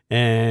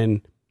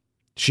and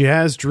she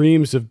has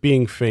dreams of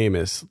being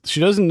famous. She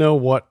doesn't know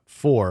what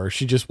for.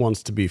 She just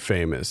wants to be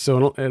famous.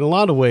 So in a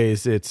lot of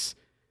ways, it's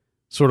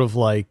sort of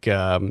like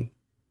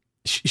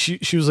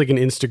she was like an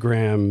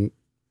Instagram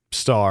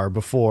star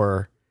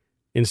before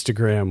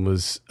Instagram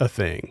was a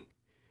thing.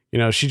 You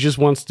know, she just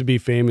wants to be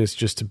famous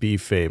just to be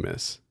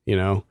famous, you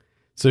know?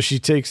 So she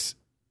takes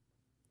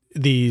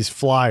these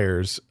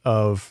flyers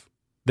of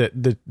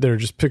that they're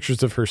just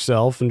pictures of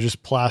herself and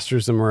just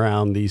plasters them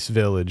around the East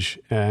Village.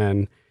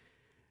 And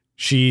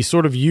she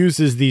sort of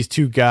uses these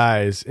two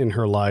guys in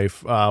her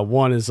life.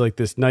 One is like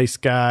this nice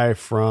guy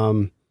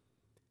from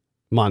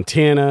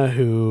Montana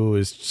who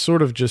is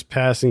sort of just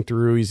passing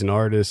through. He's an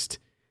artist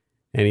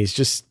and he's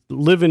just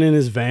living in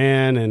his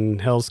van in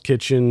Hell's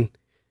Kitchen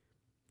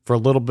for a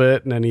little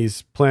bit. And then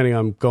he's planning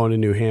on going to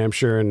New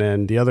Hampshire. And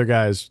then the other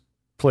guy is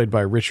played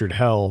by Richard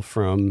Hell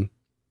from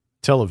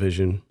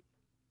Television.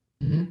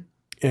 Mm-hmm.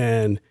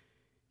 And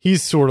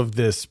he's sort of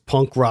this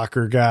punk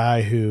rocker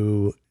guy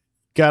who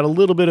got a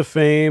little bit of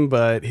fame,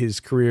 but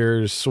his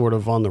career is sort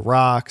of on the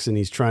rocks and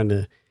he's trying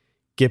to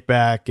get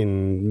back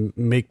and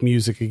make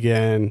music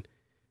again.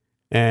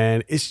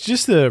 And it's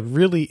just a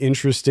really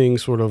interesting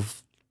sort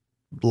of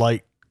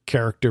light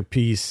character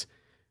piece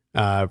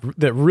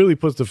that really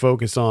puts the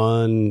focus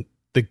on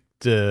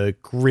the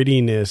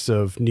grittiness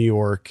of New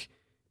York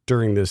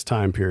during this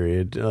time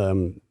period.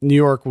 New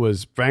York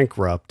was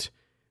bankrupt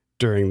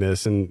during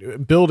this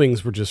and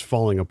buildings were just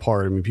falling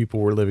apart. I mean,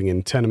 people were living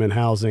in tenement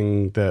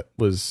housing that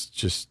was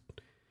just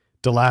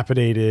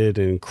dilapidated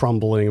and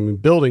crumbling. I mean,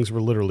 buildings were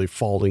literally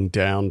falling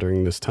down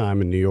during this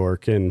time in New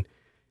York and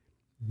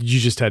you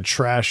just had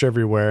trash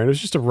everywhere. And it was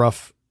just a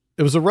rough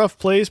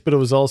place, but it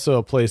was also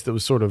a place that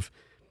was sort of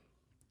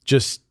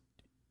just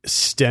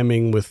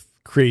stemming with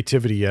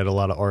creativity. You had a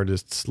lot of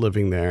artists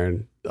living there.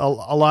 And a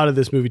lot of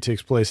this movie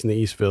takes place in the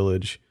East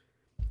Village.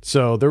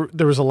 So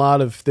there was a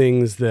lot of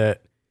things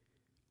that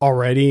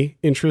already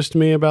interest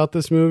me about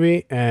this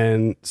movie.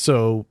 And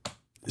so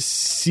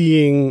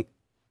seeing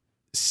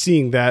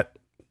that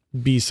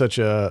be such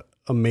a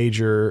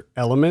major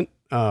element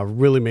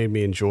really made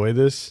me enjoy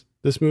this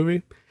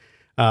movie.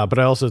 But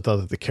I also thought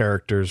that the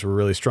characters were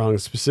really strong,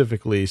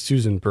 specifically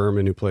Susan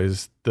Berman, who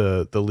plays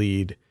the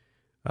lead.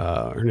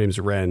 Her name's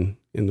Ren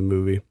in the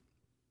movie.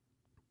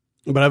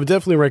 But I would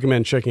definitely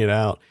recommend checking it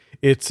out.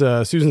 It's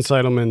Susan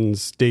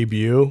Seidelman's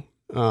debut.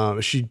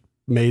 She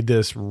made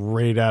this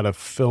right out of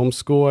film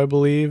school, I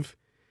believe.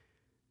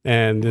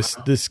 And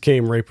this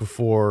came right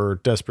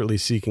before Desperately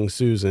Seeking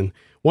Susan.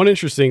 One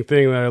interesting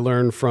thing that I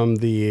learned from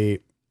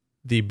the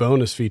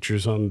bonus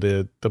features on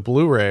the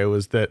Blu-ray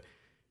was that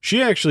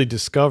she actually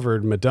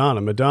discovered Madonna.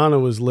 Madonna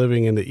was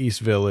living in the East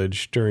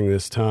Village during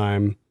this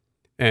time,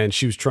 and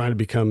she was trying to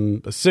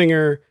become a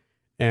singer.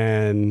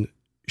 And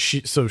she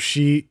and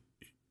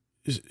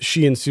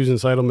Susan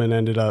Seidelman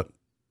ended up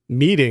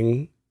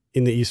meeting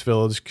in the East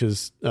Village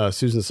because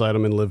Susan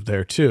Seidelman lived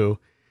there too.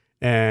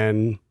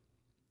 And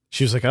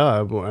she was like,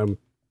 I'm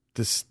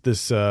this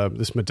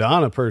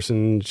Madonna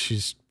person.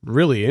 She's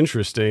really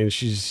interesting.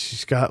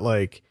 She's got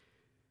like,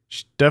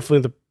 she's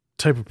definitely the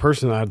type of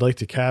person I'd like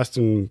to cast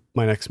in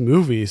my next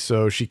movie.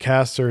 So she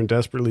casts her in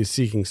Desperately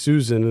Seeking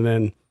Susan. And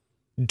then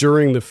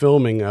during the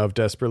filming of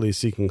Desperately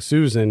Seeking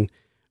Susan,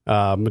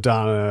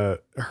 Madonna,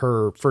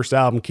 her first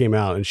album came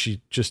out and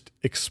she just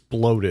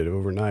exploded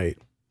overnight.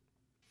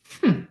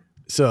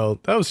 So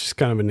that was just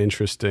kind of an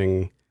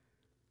interesting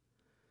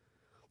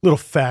little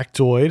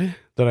factoid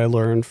that I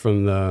learned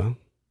from the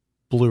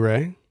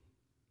Blu-ray.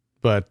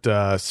 But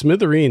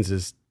Smithereens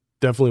is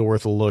definitely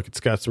worth a look. It's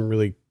got some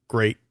really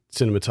great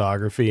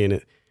cinematography,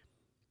 and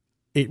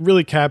it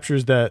really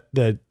captures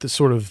the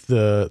sort of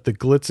the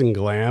glitz and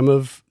glam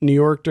of New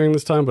York during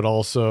this time, but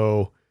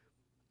also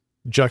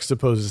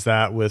juxtaposes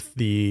that with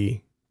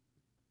the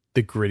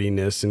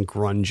grittiness and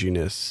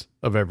grunginess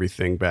of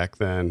everything back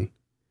then.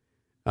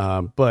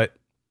 But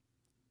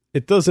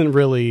it doesn't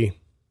really,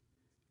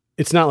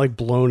 it's not like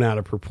blown out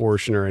of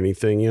proportion or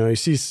anything. You know, you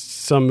see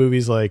some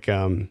movies like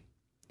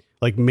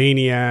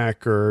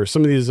Maniac or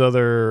some of these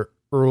other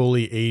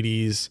early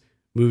 80s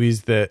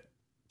movies that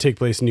take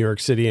place in New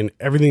York City and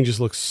everything just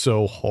looks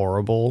so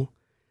horrible.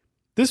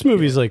 This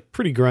movie is like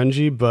pretty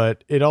grungy,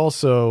 but it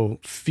also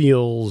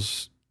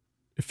feels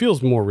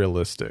more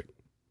realistic.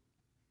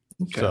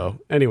 Okay. So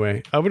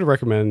anyway, I would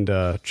recommend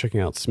checking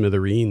out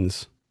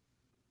Smithereens.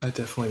 I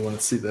definitely want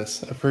to see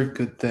this. I've heard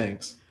good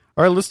things.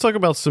 All right, let's talk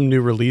about some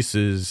new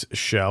releases,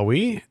 shall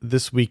we?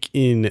 This week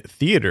in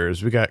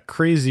theaters, we got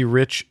Crazy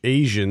Rich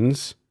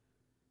Asians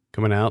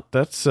coming out.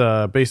 That's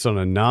based on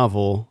a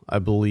novel, I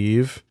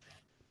believe.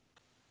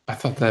 I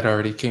thought that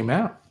already came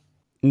out.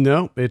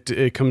 No,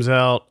 it comes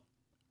out.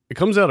 It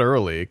comes out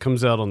early. It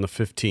comes out on the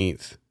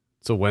 15th.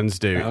 It's a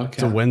Wednesday. Okay.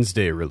 It's a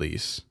Wednesday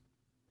release.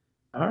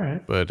 All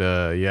right. But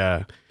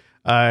yeah,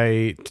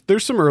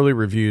 there's some early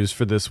reviews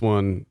for this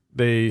one.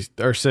 They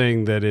are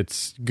saying that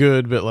it's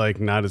good, but like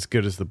not as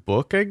good as the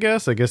book. I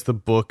guess the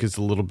book is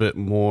a little bit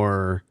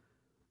more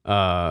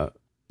biting.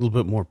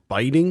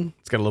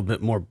 It's got a little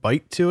bit more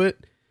bite to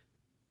it.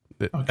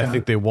 Okay. I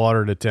think they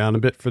watered it down a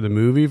bit for the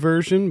movie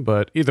version,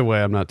 but either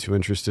way, I'm not too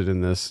interested in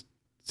this.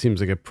 It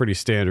seems like a pretty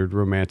standard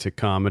romantic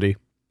comedy.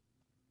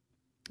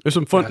 There's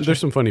some fun. Gotcha. There's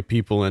some funny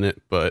people in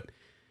it, but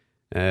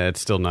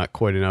it's still not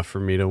quite enough for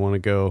me to want to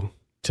go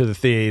to the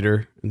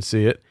theater and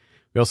see it.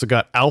 We also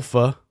got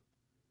Alpha.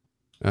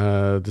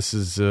 This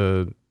is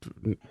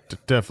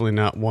definitely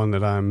not one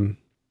that I'm.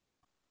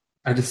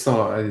 I just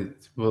saw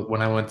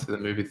when I went to the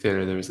movie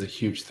theater, there was a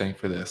huge thing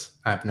for this.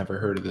 I've never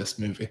heard of this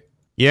movie.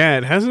 Yeah,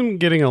 it hasn't been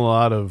getting a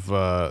lot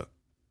of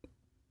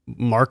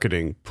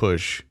marketing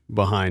push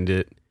behind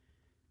it.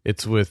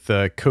 It's with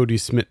Cody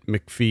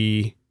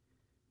Smith-McPhee,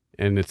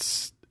 and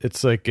it's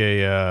like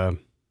a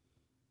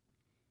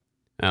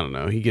I don't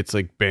know. He gets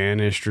like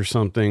banished or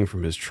something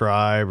from his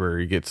tribe, or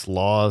he gets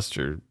lost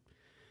or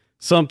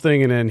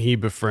something, and then he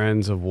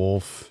befriends a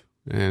wolf,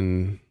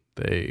 and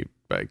they,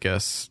 I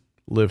guess,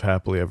 live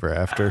happily ever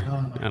after.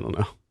 I don't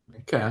know.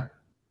 Okay.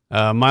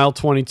 Mile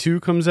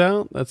 22 comes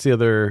out. That's the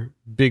other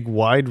big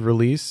wide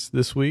release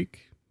this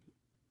week.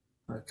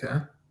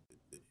 Okay.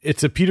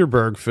 It's a Peter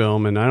Berg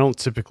film, and I don't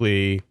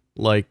typically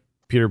like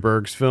Peter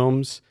Berg's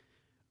films,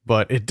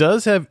 but it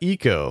does have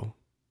Iko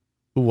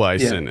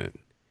Uwais in it.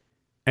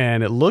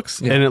 And it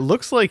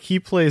looks like he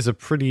plays a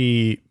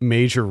pretty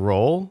major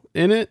role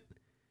in it.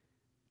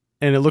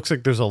 And it looks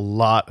like there's a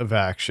lot of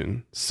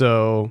action.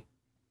 So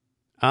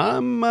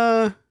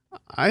I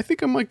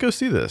think I might go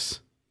see this.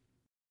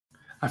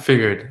 I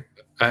figured,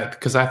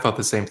 because I thought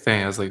the same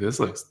thing. I was like, this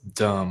looks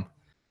dumb.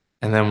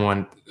 And then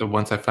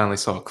once I finally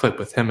saw a clip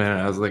with him in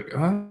it, I was like,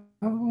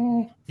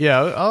 oh,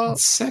 yeah,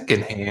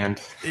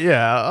 secondhand.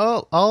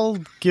 Yeah, I'll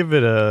give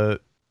it a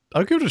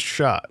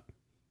shot.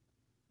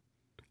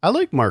 I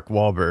like Mark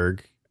Wahlberg.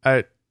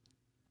 I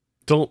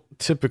don't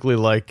typically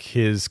like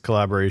his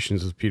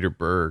collaborations with Peter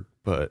Berg,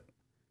 but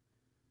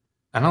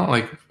I don't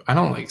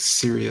like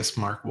serious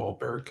Mark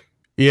Wahlberg.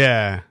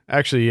 Yeah,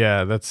 actually,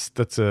 yeah, that's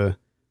a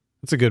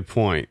good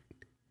point.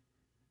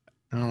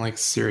 I don't like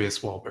serious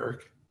Wahlberg.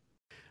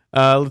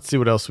 Let's see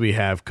what else we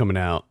have coming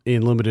out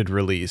in limited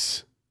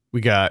release. We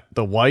got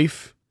The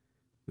Wife.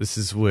 This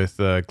is with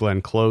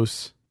Glenn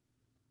Close.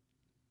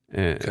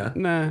 Okay.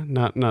 Nah,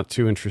 not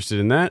too interested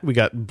in that. We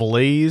got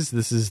Blaze.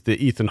 This is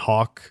the Ethan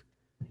Hawke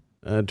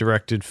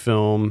directed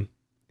film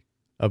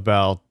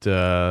about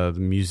the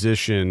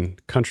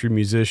country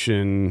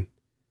musician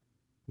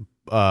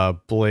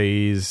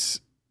Blaze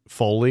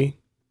Foley.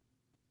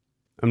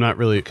 I'm not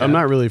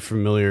really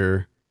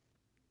familiar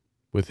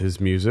with his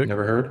music.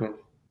 Never heard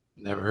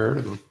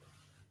of him.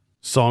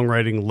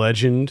 Songwriting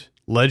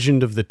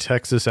legend of the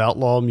Texas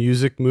outlaw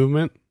music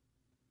movement.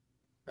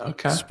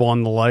 Okay.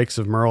 Spawned the likes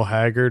of Merle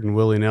Haggard and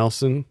Willie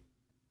Nelson.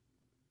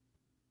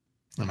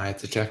 I might have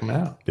to check him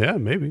out. Yeah,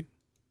 maybe.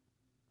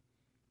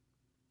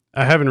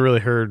 I haven't really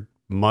heard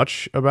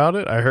much about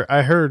it.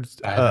 I heard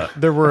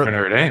there were. I haven't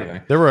heard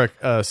anything. There were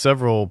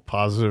several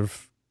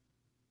positive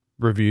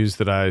reviews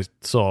that I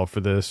saw for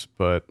this,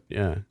 but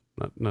yeah,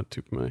 Not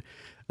too familiar.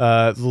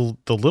 The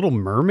Little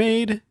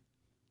Mermaid.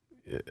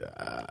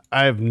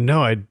 I have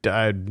no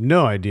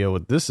idea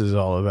what this is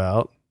all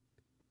about.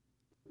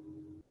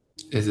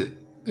 Is it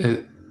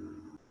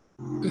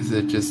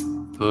just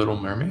The Little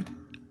Mermaid?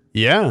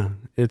 Yeah,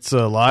 it's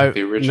a live. Like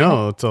the original?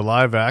 No, it's a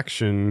live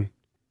action.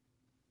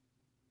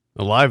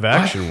 A live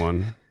action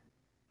one.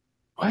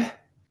 What?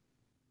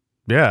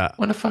 Yeah.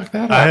 When the fuck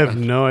that happened? I have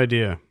no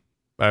idea.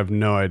 I've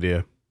not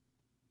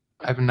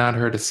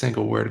heard a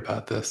single word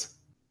about this.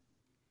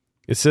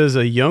 It says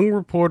a young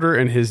reporter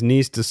and his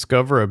niece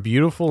discover a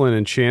beautiful and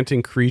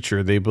enchanting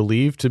creature they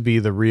believe to be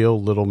the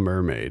real Little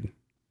Mermaid.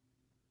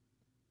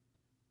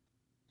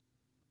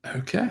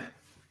 Okay.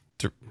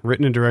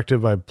 Written and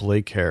directed by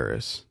Blake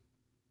Harris.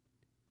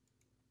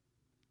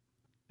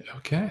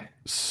 Okay.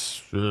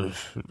 No,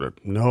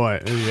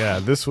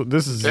 this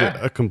is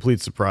a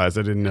complete surprise.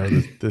 I didn't know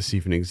that this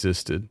even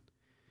existed.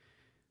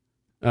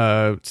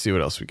 Let's see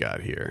what else we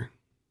got here.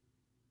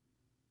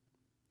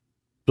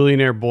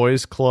 Billionaire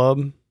Boys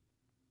Club.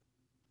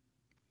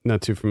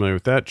 Not too familiar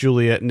with that.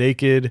 Juliet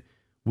Naked.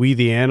 We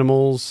the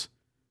Animals.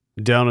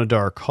 Down a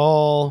Dark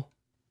Hall.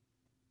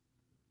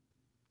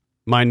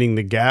 Minding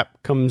the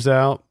Gap comes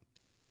out.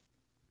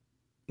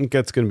 I think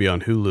that's going to be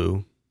on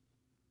Hulu.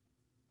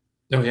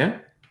 Oh, yeah?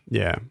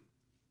 Yeah.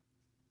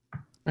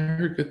 I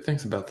heard good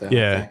things about that.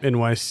 Yeah,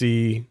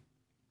 NYC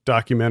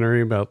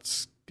documentary about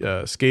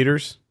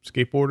skateboarders.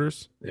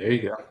 There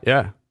you go.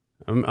 Yeah,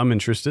 I'm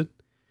interested.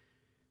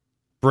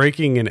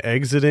 Breaking and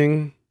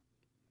Exiting.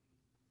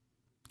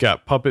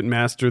 Got Puppet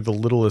Master: The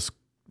Littlest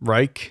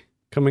Reich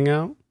coming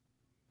out.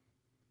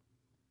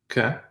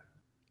 Okay.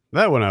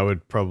 That one I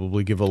would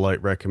probably give a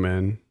light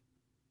recommend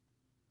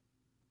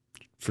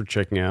for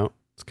checking out.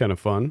 It's kind of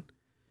fun.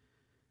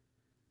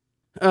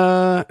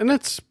 And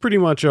that's pretty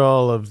much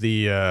all of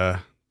the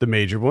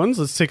major ones.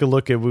 Let's take a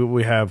look at what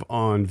we have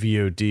on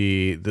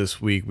VOD this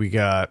week. We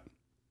got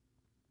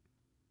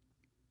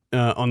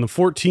on the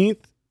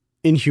 14th,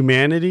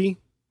 Inhumanity,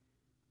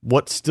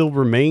 What Still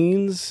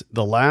Remains,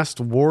 The Last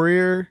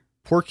Warrior,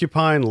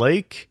 Porcupine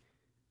Lake,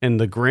 and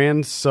The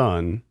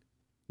Grandson.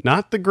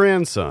 Not the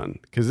grandson,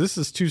 because this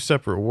is two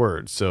separate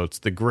words, so it's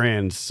the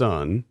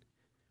grandson.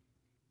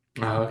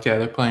 Oh, okay.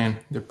 They're playing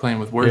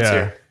with words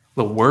here.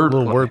 Little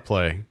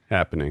wordplay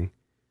happening.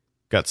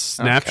 Got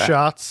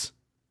Snapshots. Okay.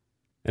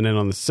 And then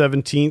on the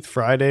 17th,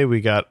 Friday,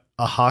 we got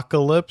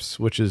Apocalypse,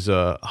 which is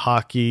a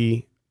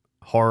hockey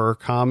horror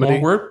comedy.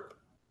 More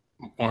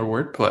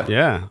wordplay.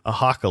 Yeah,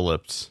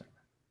 Apocalypse.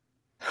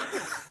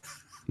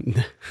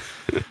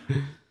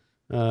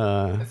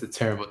 That's a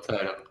terrible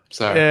title.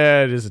 Sorry.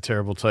 Yeah, it is a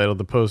terrible title.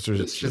 The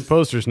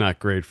poster's not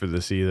great for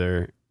this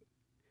either.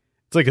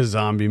 It's like a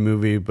zombie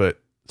movie, but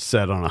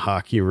set on a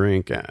hockey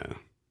rink. I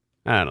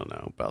don't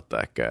know about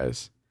that,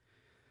 guys.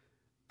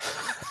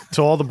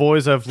 To All the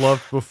Boys I've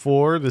Loved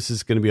Before, this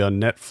is going to be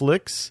on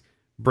Netflix.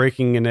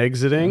 Breaking and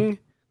Exiting,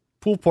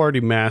 Pool Party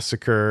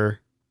Massacre,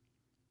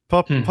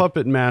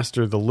 Puppet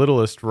Master: The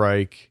Littlest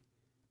Reich,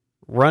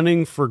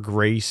 Running for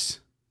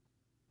Grace,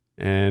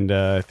 and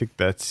I think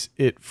that's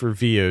it for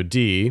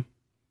VOD.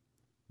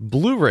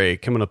 Blu-ray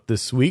coming up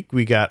this week.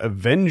 We got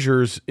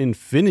Avengers: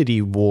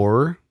 Infinity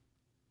War.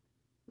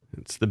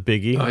 It's the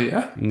biggie. Oh,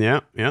 yeah? Yeah.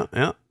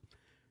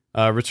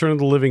 Return of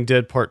the Living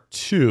Dead Part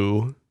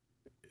 2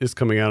 is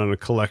coming out on a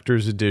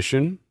collector's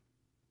edition.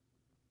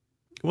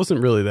 I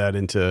wasn't really that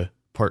into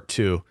Part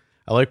 2.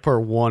 I like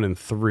Part 1 and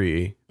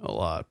 3 a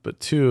lot, but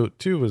 2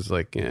 was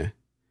like,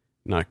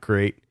 not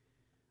great.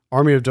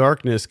 Army of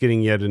Darkness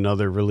getting yet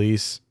another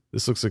release.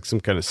 This looks like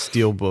some kind of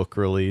steelbook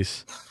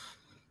release.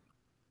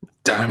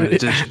 Diamond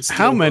edition.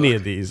 How many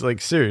of these?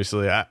 Like,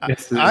 seriously, I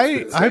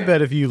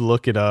bet if you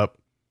look it up,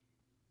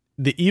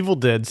 the Evil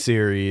Dead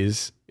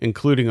series,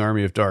 including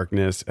Army of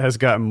Darkness, has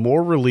got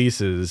more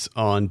releases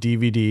on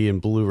DVD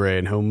and Blu-ray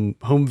and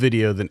home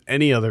video than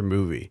any other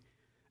movie.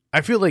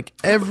 I feel like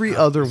every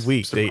other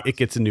week it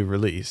gets a new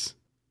release.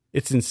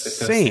 It's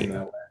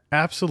insane.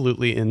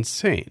 Absolutely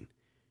insane.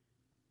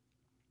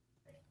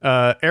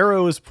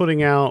 Arrow is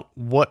putting out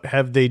What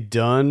Have They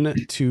Done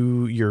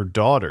to Your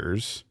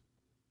Daughters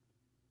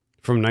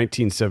from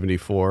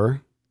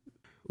 1974.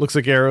 Looks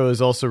like Arrow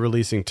is also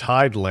releasing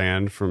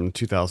Tideland from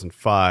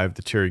 2005,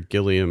 the Terry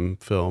Gilliam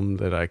film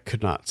that I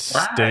could not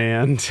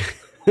stand.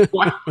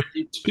 Why would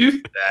you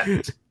do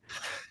that?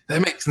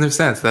 That makes no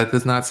sense. That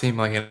does not seem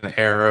like an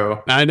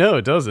Arrow. I know,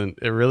 it doesn't.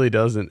 It really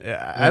doesn't.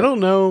 I don't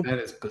know. That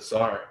is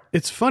bizarre.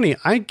 It's funny.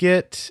 I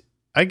get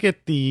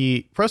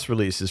the press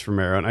releases from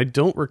Arrow, and I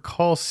don't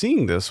recall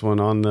seeing this one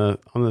on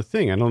the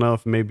thing. I don't know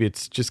if maybe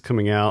it's just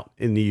coming out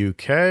in the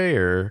UK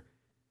or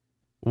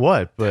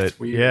what, but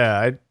yeah,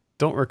 I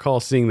don't recall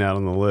seeing that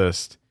on the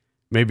list.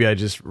 Maybe I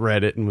just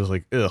read it and was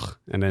like, ugh,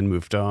 and then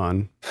moved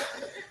on.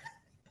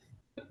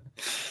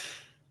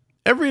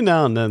 Every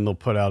now and then they'll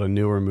put out a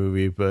newer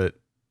movie, but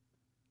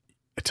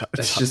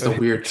that's just a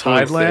weird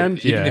choice.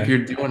 Tideland, if you're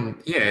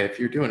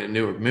doing a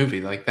newer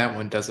movie, like that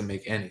one doesn't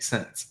make any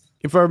sense.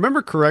 If I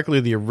remember correctly,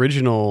 the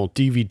original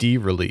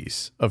DVD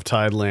release of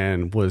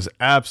Tideland was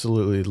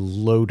absolutely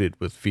loaded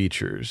with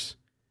features.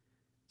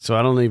 So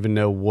I don't even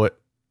know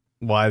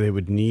why they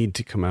would need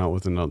to come out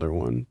with another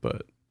one,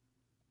 but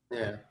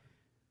yeah.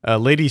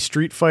 Lady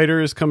Street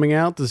Fighter is coming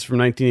out. This is from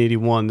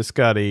 1981. This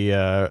got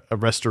a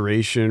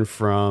restoration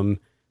from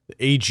the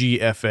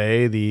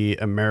AGFA, the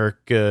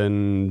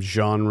American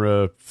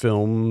Genre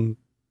Film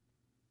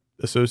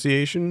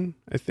Association.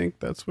 I think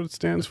that's what it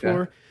stands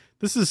for.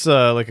 This is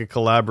like a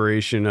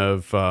collaboration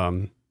of.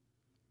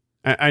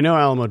 I know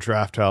Alamo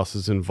Drafthouse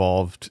is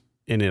involved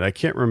in it. I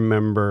can't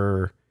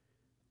remember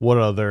what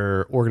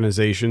other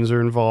organizations are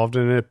involved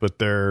in it, but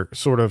they're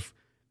sort of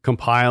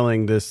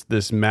compiling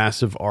this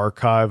massive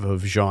archive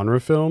of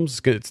genre films.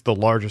 It's the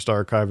largest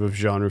archive of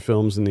genre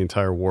films in the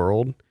entire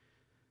world.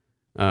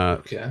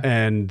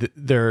 And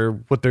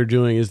what they're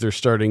doing is they're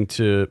starting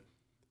to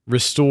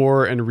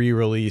restore and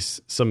re-release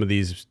some of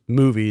these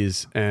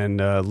movies, and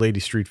Lady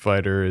Street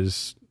Fighter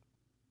is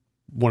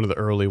one of the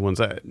early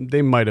ones.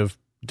 They might have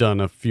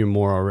done a few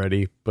more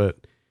already, but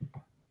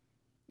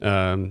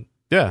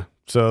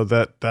so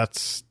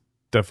that's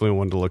definitely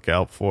one to look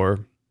out for.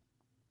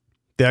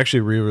 They actually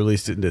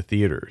re-released it into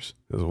theaters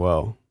as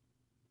well.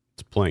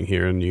 It's playing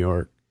here in New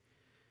York.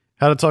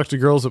 How to Talk to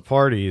Girls at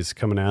Parties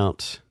coming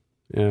out.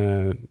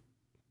 I'm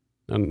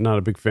not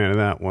a big fan of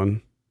that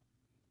one.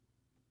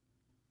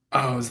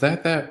 Oh, is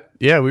that?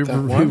 Yeah, we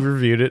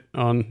reviewed it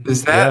on.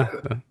 Is that?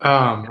 Yeah.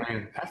 Oh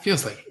man, that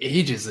feels like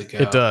ages ago.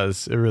 It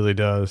does. It really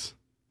does.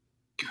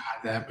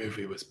 God, that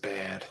movie was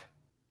bad.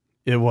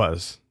 It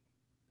was.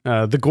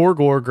 The Gore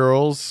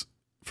Girls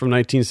from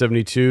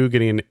 1972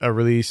 getting a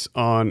release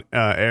on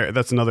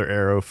that's another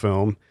Arrow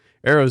film.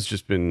 Arrow's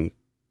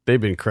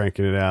they've been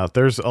cranking it out.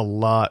 There's a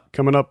lot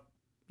coming up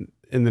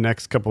in the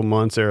next couple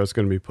months. Arrow's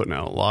going to be putting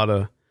out a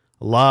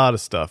lot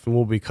of stuff, and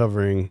we'll be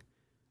covering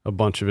a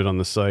bunch of it on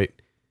the site.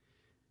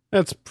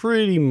 That's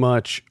pretty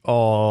much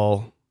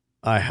all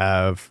I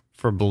have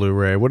for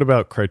Blu-ray. What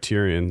about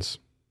Criterion's?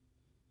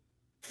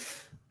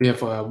 We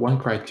have one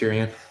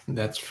Criterion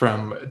that's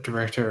from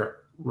director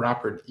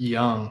Robert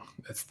Young.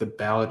 That's The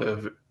Ballad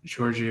of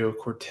Giorgio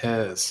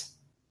Cortez,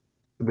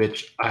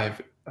 which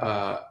I've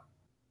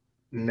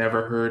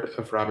never heard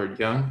of Robert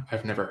Young.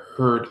 I've never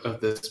heard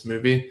of this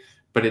movie,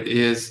 but it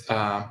is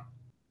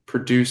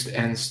produced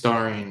and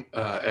starring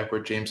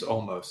Edward James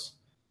Olmos.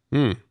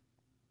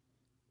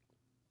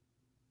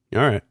 All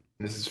right.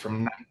 This is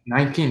from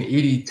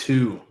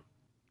 1982.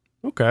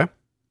 Okay.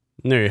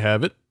 There you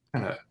have it.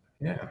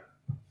 Yeah.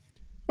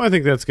 Well, I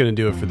think that's going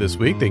to do it for this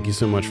week. Thank you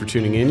so much for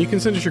tuning in. You can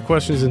send us your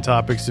questions and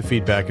topics to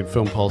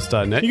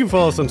feedback@filmpulse.net. You can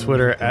follow us on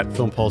Twitter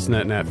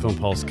 @FilmPulseNet and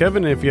 @FilmPulseKevin.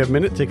 And if you have a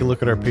minute, take a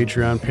look at our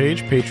Patreon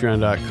page,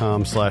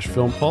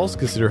 patreon.com/FilmPulse.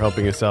 Consider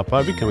helping us out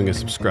by becoming a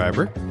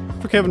subscriber.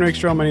 For Kevin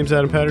Rakestraw, my name's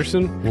Adam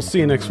Patterson. We'll see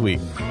you next week.